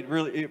joke. It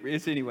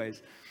is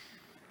anyways.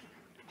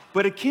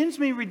 But a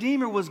kinsman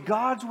redeemer was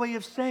God's way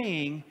of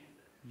saying,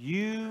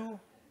 you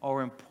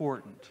are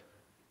important.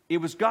 It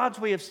was God's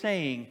way of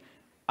saying,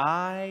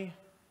 I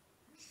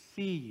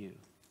see you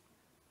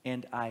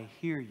and I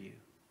hear you,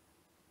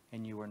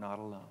 and you are not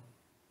alone.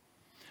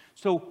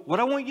 So what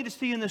I want you to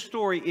see in this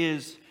story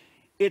is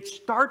it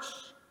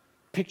starts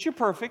picture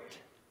perfect,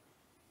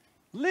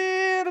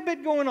 little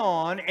bit going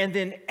on, and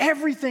then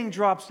everything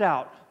drops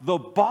out. The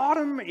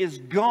bottom is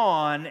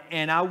gone,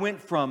 and I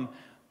went from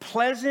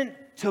pleasant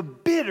to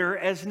bitter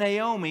as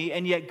Naomi,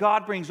 and yet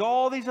God brings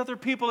all these other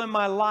people in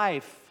my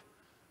life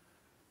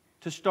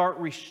to start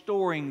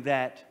restoring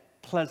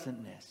that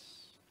pleasantness.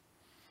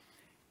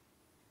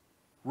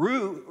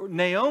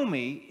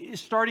 Naomi is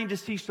starting to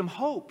see some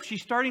hope.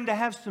 She's starting to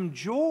have some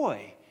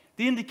joy.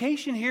 The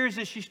indication here is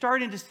that she's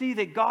starting to see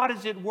that God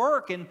is at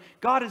work, and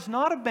God has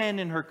not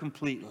abandoned her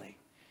completely.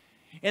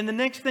 And the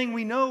next thing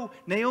we know,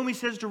 Naomi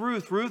says to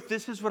Ruth, Ruth,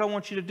 this is what I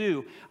want you to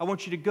do. I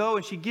want you to go,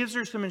 and she gives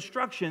her some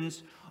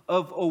instructions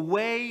of a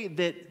way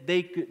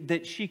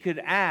that she could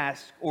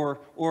ask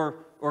or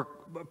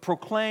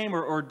proclaim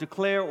or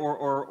declare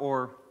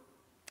or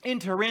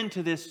enter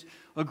into this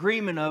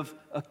agreement of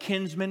a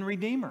kinsman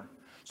redeemer.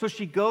 So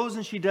she goes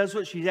and she does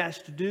what she's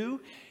asked to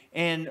do,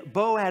 and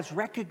Boaz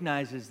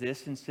recognizes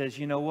this and says,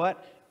 you know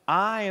what?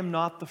 I am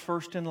not the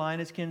first in line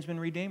as kinsman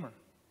redeemer.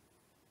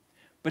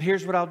 But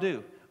here's what I'll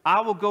do.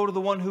 I will go to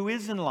the one who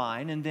is in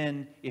line, and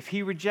then if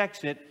he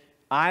rejects it,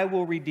 I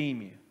will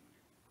redeem you.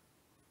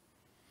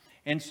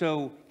 And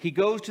so he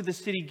goes to the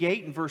city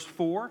gate in verse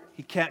 4.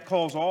 He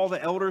calls all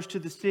the elders to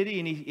the city,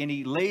 and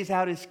he lays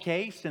out his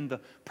case. And the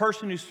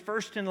person who's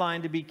first in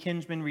line to be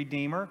kinsman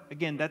redeemer,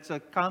 again, that's a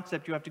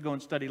concept you have to go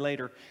and study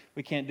later.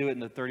 We can't do it in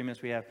the 30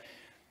 minutes we have.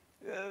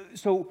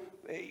 So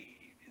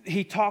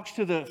he talks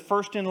to the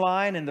first in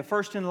line, and the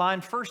first in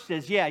line first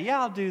says,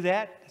 yeah, I'll do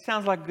that.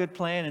 Sounds like a good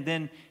plan. And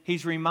then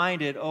he's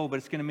reminded, but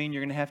it's going to mean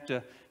you're going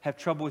to have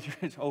trouble with your...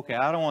 Okay,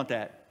 I don't want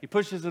that. He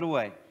pushes it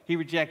away. He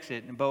rejects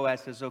it, and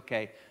Boaz says,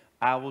 okay,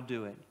 I will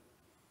do it.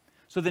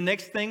 So the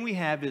next thing we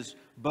have is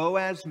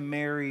Boaz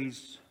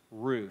marries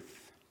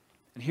Ruth.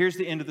 And here's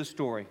the end of the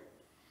story.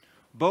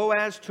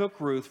 Boaz took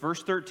Ruth,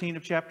 verse 13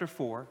 of chapter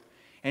 4,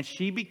 and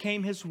she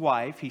became his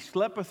wife. He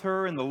slept with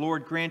her, and the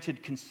Lord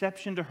granted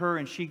conception to her,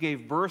 and she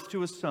gave birth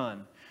to a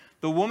son.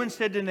 The woman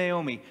said to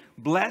Naomi,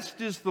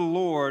 "Blessed is the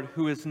Lord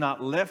who has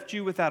not left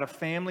you without a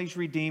family's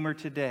redeemer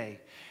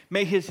today.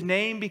 May his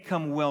name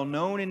become well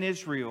known in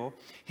Israel.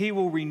 He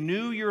will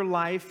renew your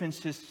life and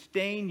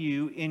sustain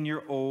you in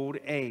your old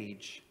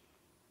age.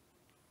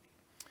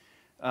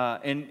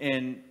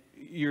 Indeed,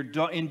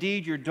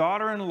 your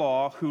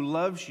daughter-in-law who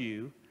loves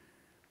you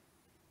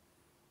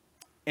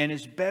and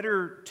is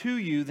better to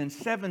you than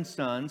 7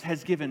 sons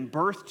has given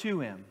birth to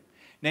him."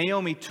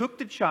 Naomi took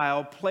the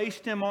child,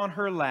 placed him on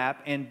her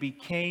lap, and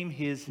became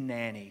his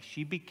nanny.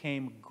 She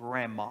became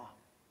grandma.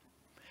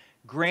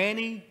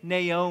 Granny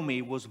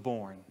Naomi was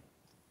born.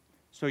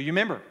 So you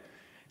remember,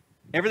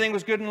 everything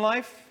was good in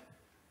life,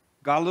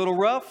 got a little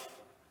rough,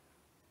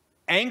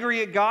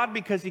 angry at God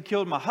because he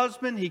killed my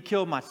husband, he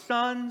killed my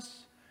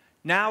sons.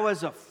 Now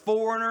as a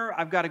foreigner,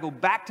 I've got to go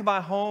back to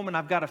my home and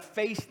I've got to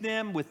face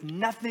them with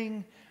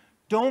nothing.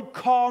 Don't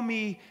call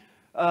me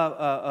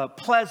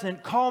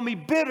pleasant, call me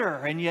bitter.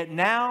 And yet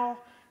now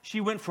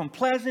she went from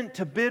pleasant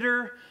to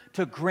bitter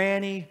to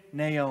Granny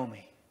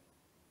Naomi.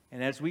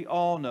 And as we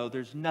all know,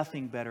 there's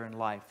nothing better in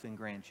life than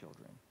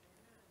grandchildren.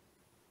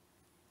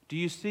 Do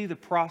you see the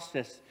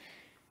process?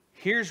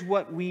 Here's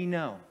what we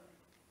know.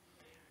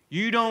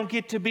 You don't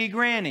get to be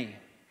Granny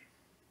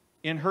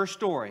in her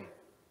story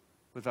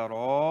without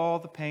all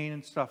the pain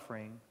and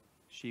suffering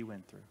she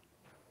went through.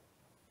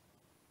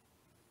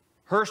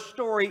 Her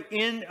story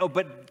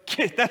but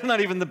that's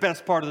not even the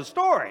best part of the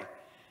story.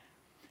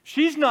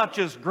 She's not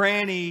just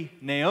Granny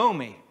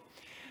Naomi.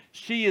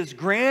 She is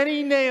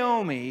Granny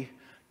Naomi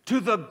to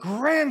the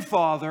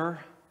grandfather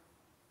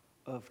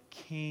of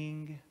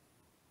King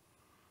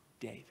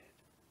David,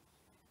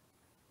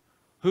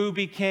 who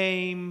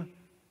became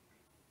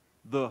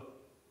the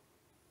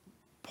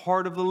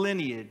part of the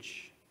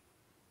lineage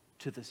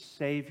to the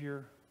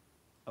Savior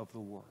of the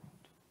world,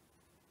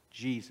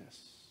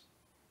 Jesus,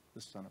 the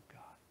Son of God.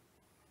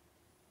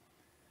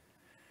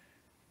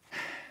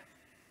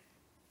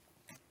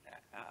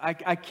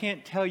 I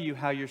can't tell you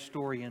how your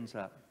story ends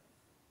up.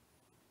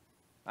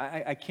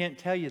 I can't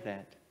tell you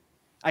that.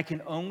 I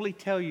can only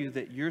tell you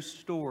that your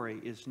story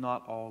is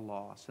not all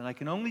lost. And I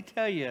can only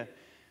tell you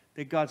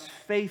that God's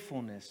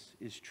faithfulness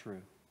is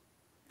true.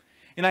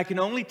 And I can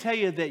only tell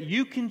you that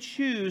you can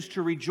choose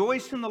to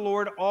rejoice in the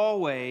Lord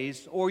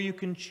always, or you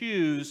can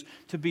choose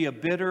to be a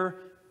bitter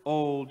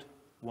old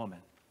woman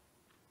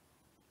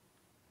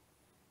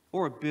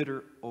or a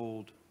bitter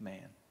old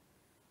man.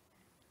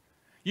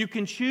 You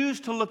can choose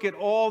to look at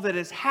all that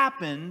has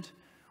happened,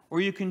 or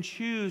you can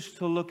choose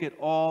to look at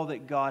all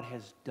that God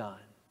has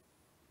done.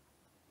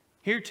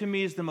 Here to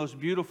me is the most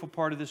beautiful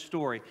part of this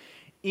story.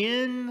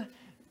 In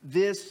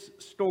this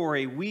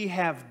story, we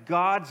have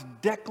God's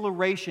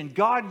declaration.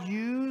 God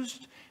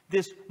used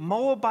this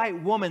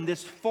Moabite woman,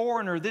 this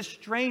foreigner, this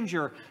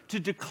stranger,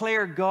 to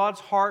declare God's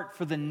heart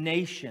for the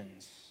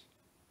nations.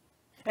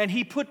 And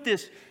he put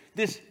this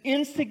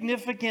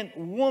insignificant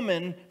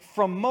woman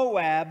from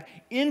Moab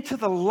into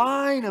the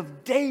line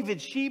of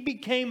David. She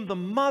became the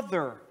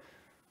mother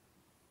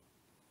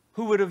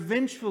who would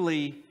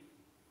eventually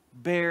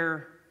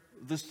bear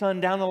the son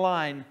down the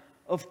line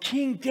of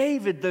King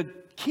David, the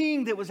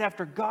king that was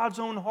after God's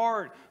own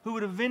heart, who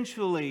would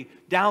eventually,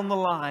 down the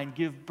line,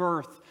 give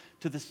birth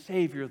to the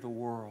Savior of the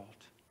world.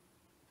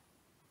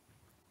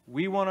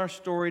 We want our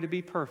story to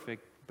be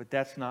perfect, but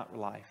that's not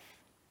life.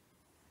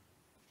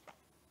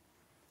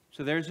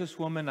 So there's this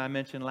woman I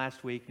mentioned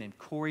last week named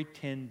Corrie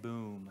ten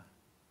Boom.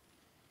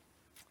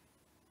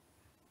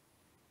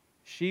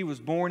 She was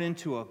born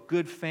into a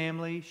good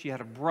family. She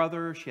had a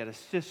brother. She had a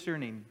sister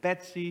named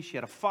Betsy. She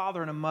had a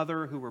father and a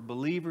mother who were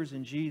believers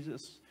in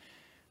Jesus.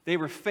 They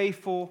were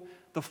faithful.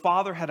 The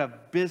father had a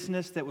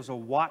business that was a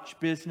watch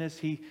business.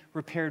 He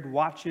repaired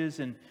watches,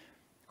 and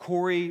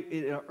Corrie,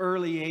 at an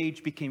early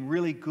age, became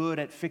really good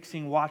at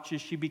fixing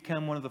watches. She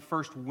became one of the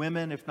first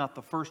women, if not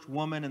the first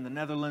woman in the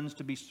Netherlands,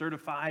 to be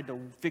certified to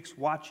fix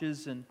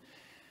watches. And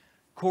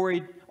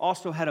Corrie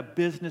also had a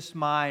business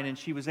mind, and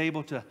she was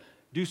able to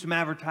do some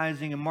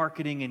advertising and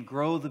marketing and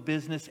grow the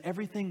business.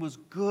 Everything was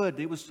good.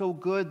 It was so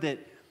good that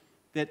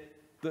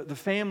the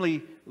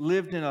family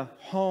lived in a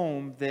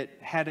home that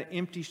had an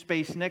empty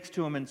space next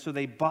to them, and so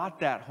they bought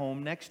that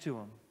home next to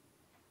them.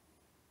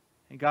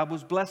 And God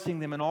was blessing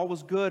them, and all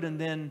was good. And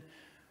then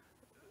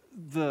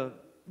the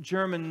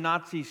German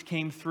Nazis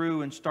came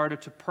through and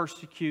started to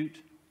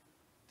persecute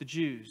the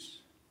Jews.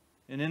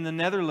 And in the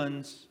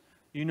Netherlands,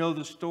 you know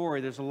the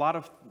story. There's a lot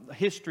of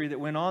history that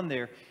went on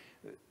there.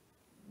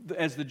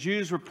 As the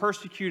Jews were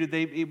persecuted,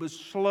 it was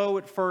slow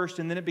at first,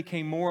 and then it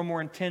became more and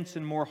more intense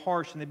and more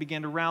harsh, and they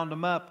began to round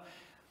them up.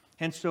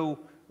 And so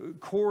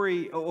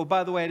Corrie,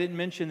 by the way, I didn't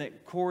mention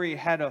that Corrie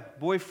had a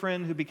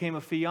boyfriend who became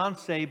a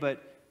fiance,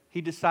 but he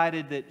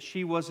decided that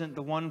she wasn't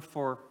the one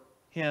for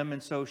him,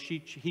 and so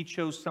he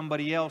chose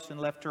somebody else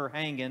and left her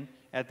hanging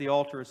at the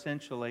altar,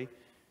 essentially.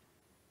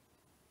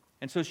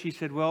 And so she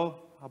said, well,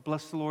 I'll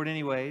bless the Lord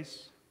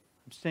anyways.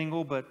 I'm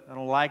single, but I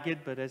don't like it,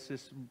 but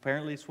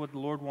apparently it's what the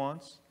Lord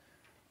wants.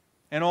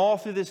 And all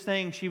through this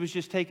thing, she was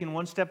just taking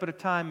one step at a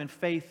time in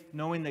faith,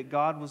 knowing that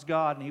God was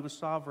God and He was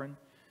sovereign.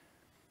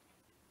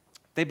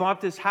 They bought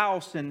this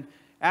house, and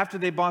after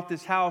they bought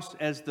this house,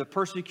 as the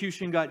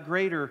persecution got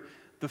greater,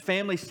 the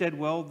family said,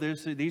 well,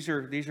 these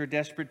are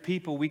desperate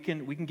people. We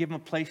can give them a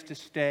place to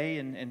stay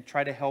and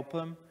try to help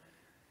them.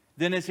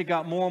 Then as it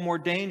got more and more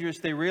dangerous,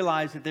 they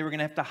realized that they were going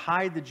to have to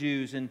hide the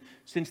Jews. And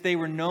since they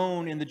were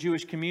known in the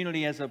Jewish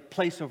community as a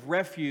place of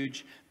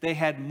refuge, they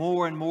had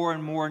more and more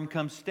and more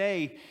income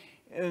stay.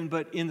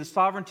 But in the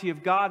sovereignty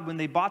of God, when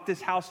they bought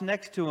this house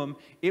next to them,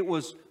 it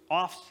was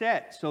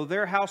offset. So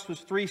their house was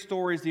 3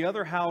 stories. The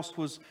other house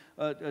was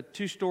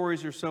 2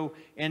 stories or so.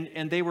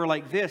 And they were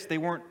like this. They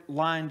weren't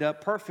lined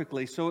up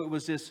perfectly. So it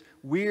was this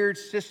weird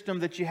system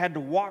that you had to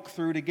walk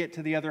through to get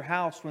to the other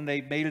house when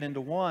they made it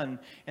into one.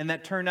 And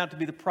that turned out to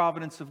be the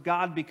providence of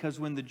God, because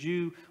when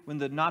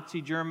the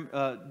Nazi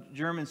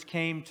Germans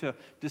came to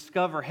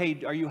discover,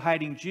 hey, are you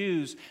hiding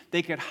Jews?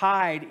 They could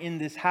hide in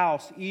this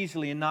house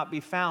easily and not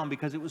be found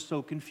because it was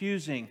so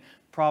confusing.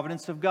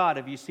 Providence of God.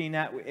 Have you seen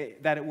that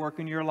at work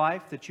in your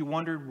life? That you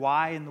wondered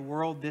why in the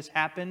world this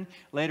happened?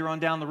 Later on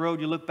down the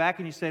road, you look back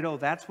and you say, oh,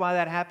 that's why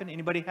that happened.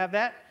 Anybody have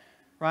that?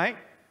 Right?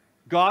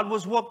 God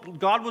was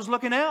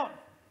looking out.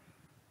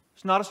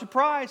 It's not a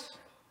surprise.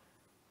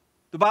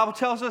 The Bible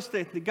tells us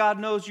that God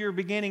knows your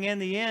beginning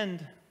and the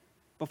end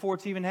before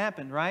it's even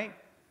happened, right?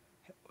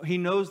 He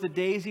knows the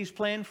days He's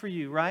planned for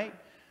you, right?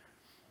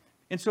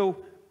 And so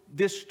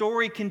this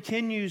story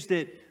continues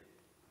that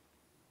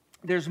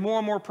there's more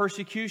and more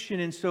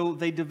persecution, and so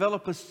they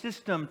develop a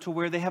system to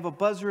where they have a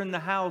buzzer in the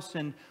house,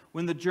 and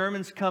when the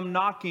Germans come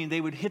knocking, they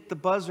would hit the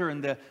buzzer,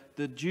 and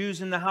the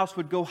Jews in the house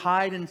would go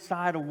hide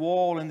inside a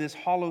wall in this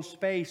hollow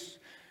space.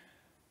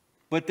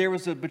 But there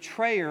was a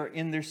betrayer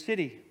in their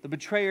city. The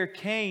betrayer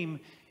came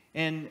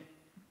and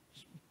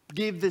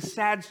gave this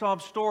sad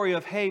sob story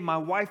of, hey, my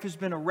wife has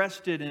been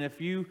arrested, and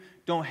if you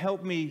don't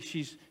help me,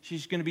 she's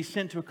going to be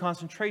sent to a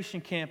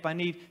concentration camp. I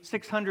need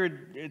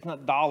 $600, it's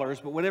not dollars,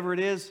 but whatever it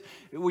is,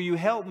 will you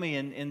help me?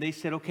 And they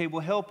said, okay,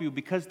 we'll help you.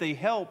 Because they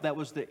helped, that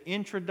was the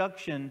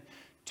introduction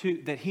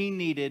that he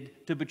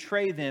needed to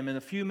betray them. And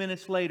a few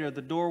minutes later,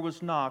 the door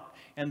was knocked,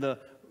 and the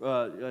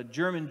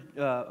German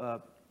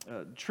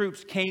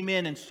troops came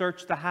in and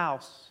searched the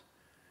house.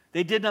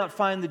 They did not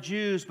find the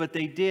Jews, but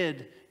they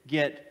did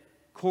get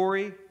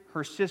Corrie,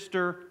 her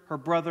sister, her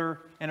brother,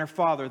 and her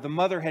father. The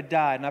mother had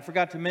died, and I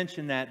forgot to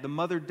mention that. The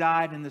mother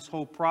died in this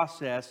whole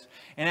process,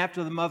 and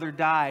after the mother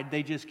died,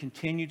 they just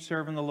continued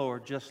serving the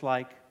Lord just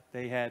like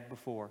they had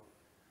before.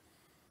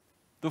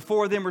 The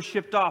 4 of them were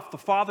shipped off. The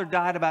father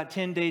died about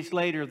 10 days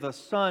later. The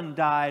son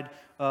died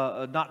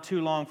not too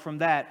long from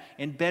that.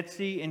 And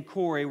Betsy and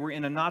Corrie were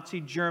in a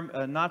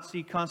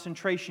Nazi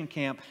concentration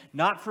camp,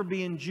 not for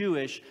being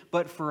Jewish,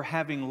 but for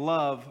having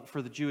love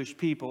for the Jewish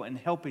people and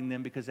helping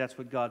them, because that's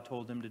what God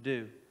told them to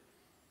do.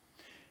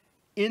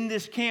 In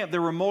this camp,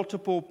 there were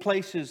multiple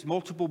places,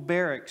 multiple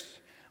barracks.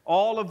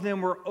 All of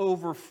them were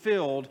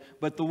overfilled,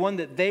 but the one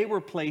that they were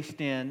placed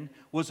in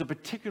was a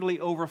particularly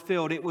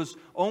overfilled. It was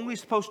only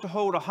supposed to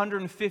hold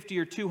 150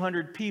 or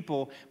 200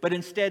 people, but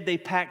instead they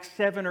packed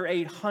 700 or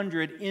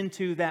 800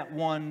 into that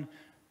one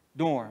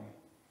dorm.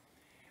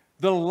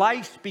 The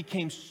lice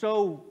became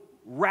so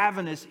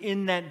ravenous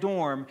in that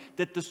dorm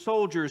that the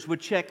soldiers would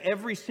check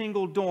every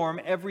single dorm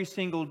every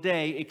single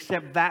day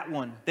except that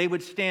one. They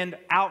would stand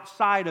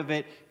outside of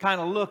it, kind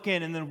of look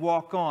in, and then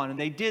walk on. And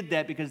they did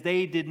that because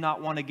they did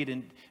not want to get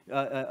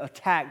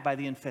attacked by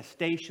the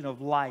infestation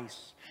of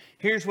lice.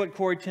 Here's what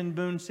Corrie ten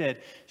Boom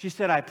said. She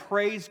said, I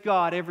praise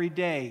God every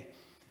day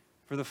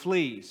for the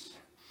fleas.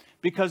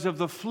 Because of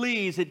the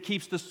fleas, it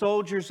keeps the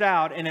soldiers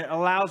out, and it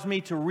allows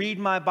me to read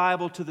my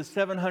Bible to the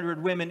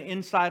 700 women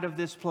inside of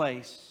this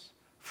place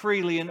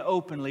freely and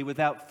openly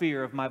without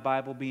fear of my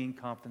Bible being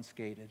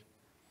confiscated.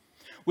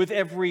 With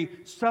every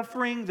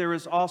suffering, there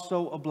is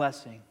also a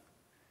blessing.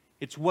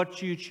 It's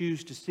what you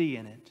choose to see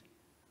in it.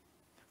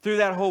 Through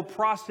that whole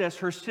process,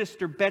 her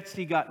sister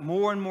Betsy got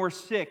more and more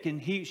sick,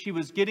 and she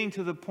was getting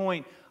to the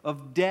point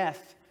of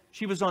death.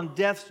 She was on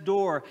death's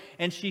door,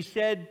 and she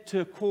said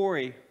to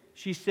Corrie,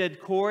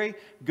 Corrie,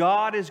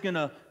 God is going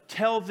to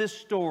tell this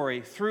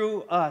story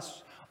through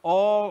us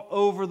all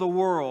over the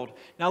world.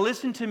 Now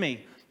listen to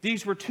me.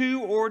 These were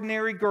 2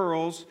 ordinary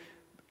girls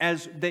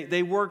as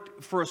they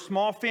worked for a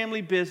small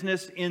family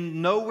business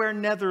in nowhere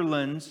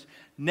Netherlands.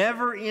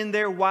 Never in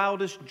their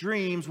wildest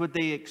dreams would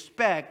they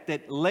expect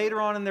that later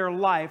on in their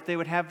life they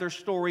would have their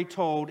story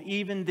told,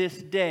 even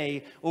this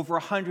day, over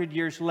 100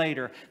 years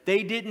later.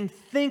 They didn't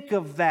think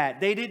of that.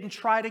 They didn't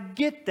try to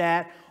get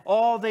that.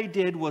 All they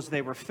did was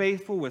they were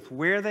faithful with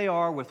where they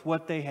are, with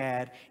what they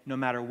had, no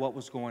matter what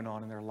was going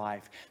on in their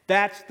life.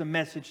 That's the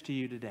message to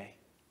you today.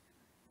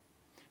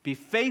 Be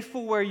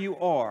faithful where you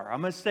are. I'm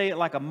going to say it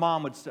like a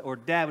mom would say, or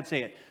dad would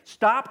say it.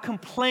 Stop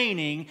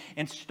complaining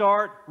and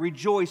start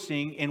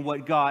rejoicing in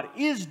what God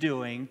is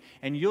doing,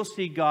 and you'll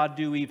see God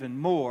do even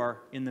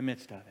more in the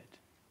midst of it.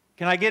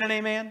 Can I get an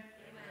amen? Amen.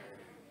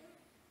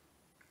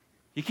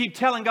 You keep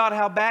telling God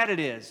how bad it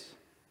is.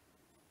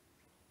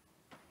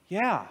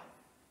 Yeah.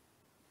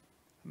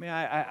 I mean,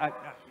 I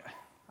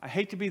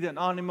hate to be the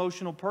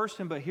unemotional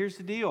person, but here's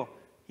the deal.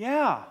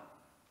 Yeah,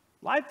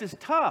 life is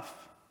tough.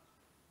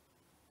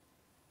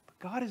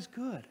 God is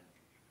good.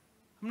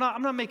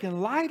 I'm not making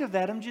light of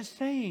that. I'm just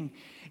saying,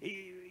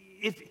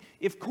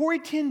 if Corrie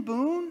ten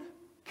Boom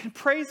can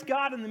praise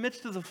God in the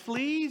midst of the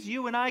fleas,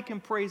 you and I can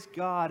praise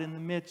God in the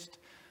midst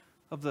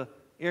of the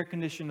air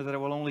conditioner that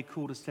will only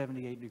cool to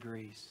 78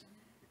 degrees.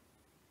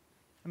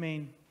 I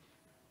mean,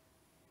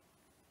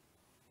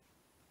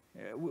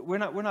 we're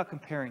not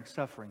comparing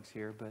sufferings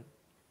here, but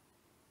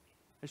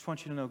I just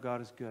want you to know God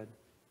is good.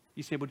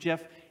 You say, well,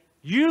 Jeff,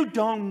 you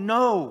don't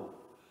know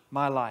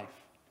my life.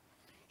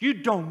 You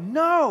don't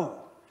know.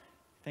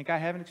 Think I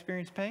haven't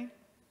experienced pain?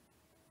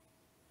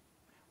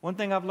 One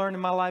thing I've learned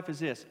in my life is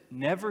this.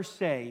 Never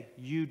say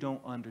you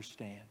don't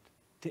understand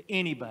to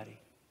anybody.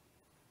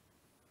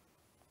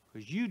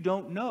 Because you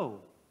don't know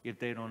if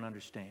they don't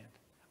understand.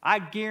 I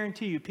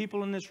guarantee you,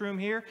 people in this room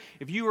here,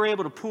 if you were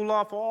able to pull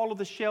off all of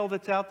the shell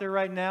that's out there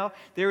right now,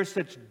 there is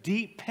such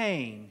deep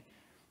pain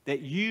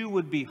that you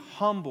would be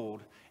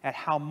humbled at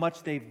how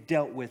much they've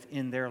dealt with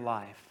in their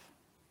life.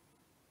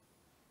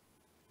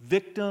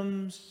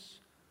 Victims,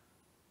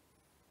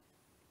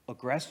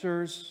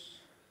 aggressors,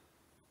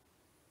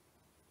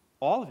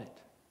 all of it.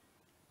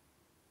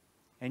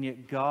 And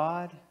yet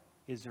God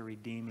is a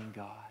redeeming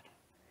God.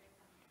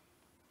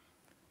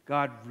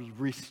 God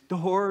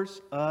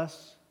restores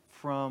us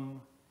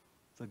from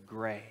the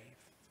grave.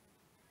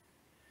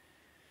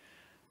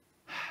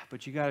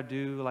 But you got to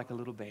do like a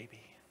little baby.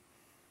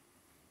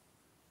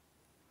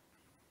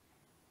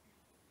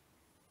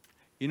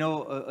 You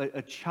know,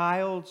 a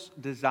child's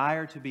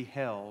desire to be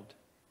held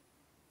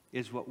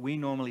is what we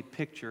normally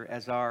picture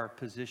as our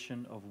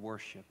position of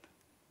worship.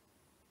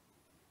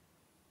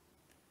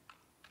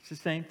 It's the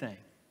same thing.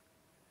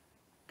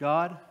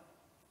 God,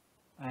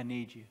 I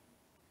need you.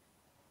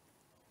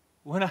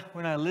 When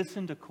I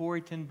listened to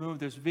Corrie ten Boom,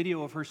 there's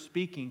video of her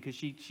speaking because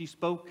she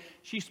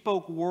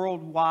spoke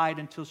worldwide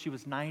until she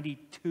was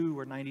 92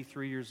 or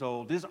 93 years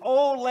old. This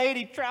old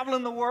lady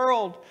traveling the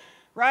world,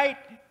 right?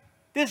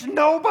 This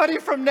nobody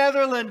from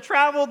Netherlands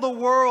traveled the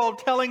world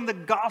telling the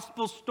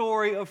gospel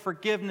story of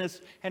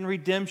forgiveness and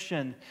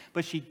redemption.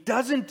 But she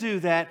doesn't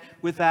do that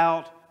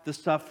without the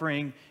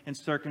suffering and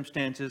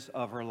circumstances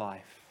of her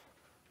life.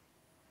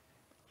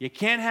 You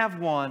can't have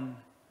one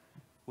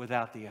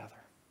without the other.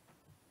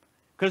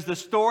 Because the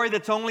story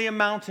that's only a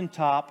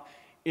mountaintop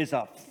is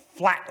a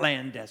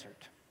flatland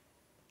desert.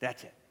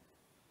 That's it.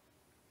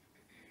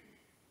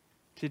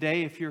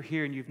 Today, if you're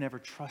here and you've never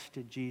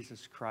trusted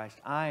Jesus Christ,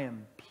 I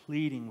am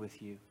pleading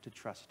with you to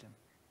trust Him.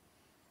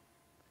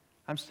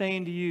 I'm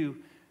saying to you,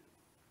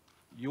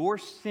 your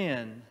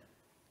sin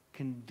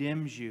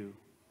condemns you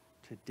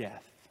to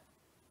death.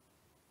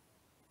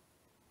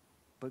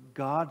 But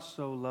God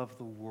so loved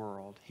the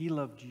world, He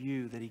loved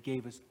you that He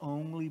gave His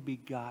only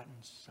begotten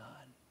Son.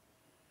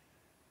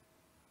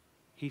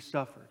 He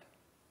suffered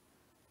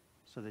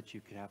so that you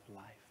could have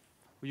life.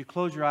 Will you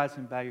close your eyes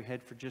and bow your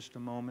head for just a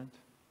moment?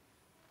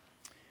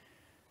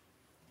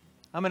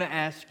 I'm going to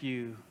ask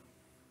you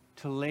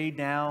to lay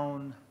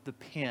down the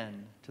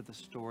pen to the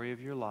story of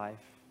your life.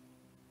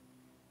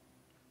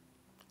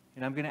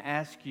 And I'm going to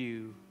ask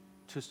you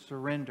to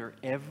surrender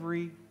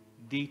every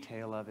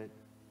detail of it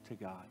to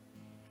God.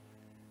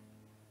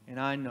 And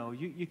I know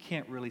you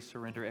can't really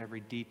surrender every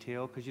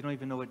detail because you don't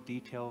even know what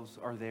details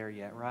are there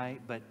yet,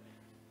 right? But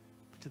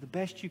to the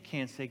best you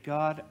can, say,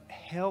 God,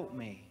 help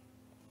me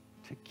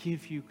to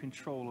give you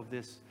control of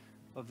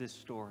this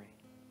story.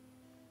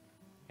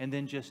 And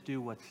then just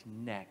do what's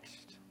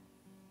next.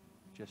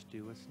 Just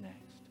do what's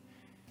next.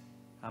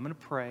 I'm going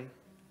to pray.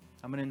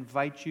 I'm going to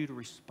invite you to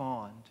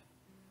respond.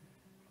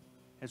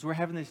 As we're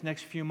having these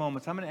next few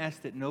moments, I'm going to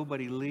ask that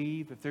nobody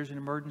leave. If there's an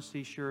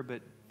emergency, sure,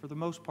 but for the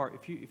most part,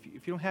 if you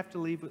don't have to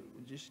leave,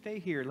 just stay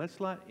here. Let's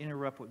not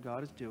interrupt what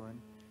God is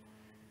doing.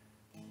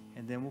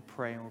 And then we'll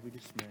pray and we'll be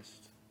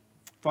dismissed.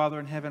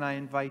 Father in heaven, I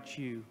invite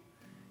you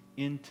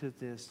into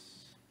this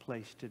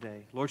place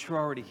today. Lord, you're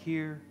already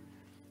here.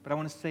 But I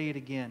want to say it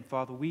again.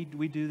 Father, we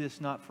do this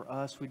not for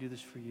us. We do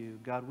this for you.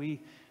 God, we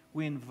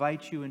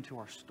invite you into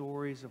our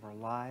stories of our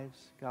lives.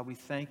 God, we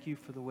thank you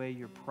for the way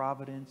your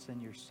providence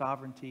and your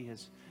sovereignty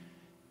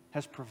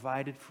has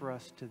provided for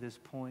us to this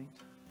point.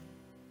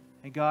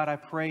 And God, I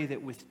pray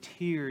that with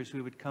tears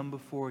we would come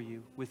before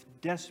you with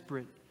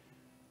desperate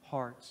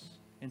hearts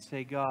and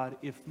say, God,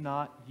 if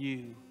not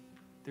you,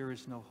 there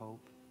is no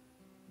hope.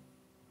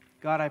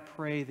 God, I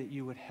pray that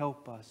you would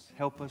help us.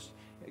 Help us.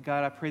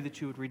 God, I pray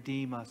that you would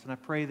redeem us. And I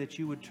pray that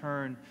you would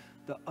turn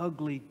the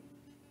ugly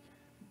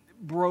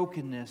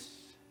brokenness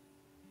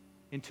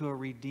into a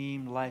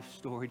redeemed life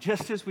story,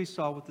 just as we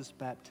saw with this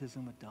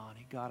baptism with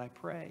Donnie. God, I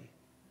pray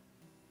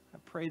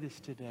this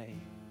today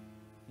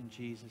in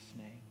Jesus'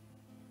 name.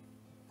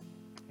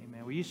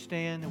 Amen. Will you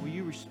stand and will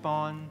you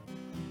respond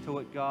to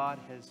what God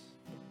has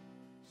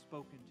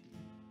spoken to you?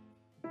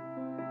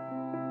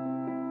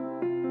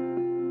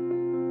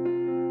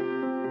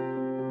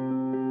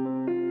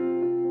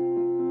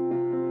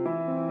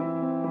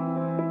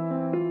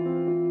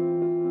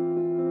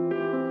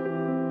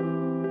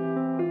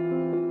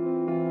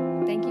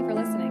 Thank you for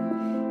listening.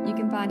 You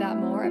can find out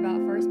more about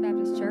First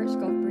Baptist Church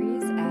Gulf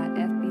Breeze at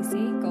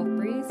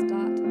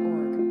fbcgulfbreeze.org.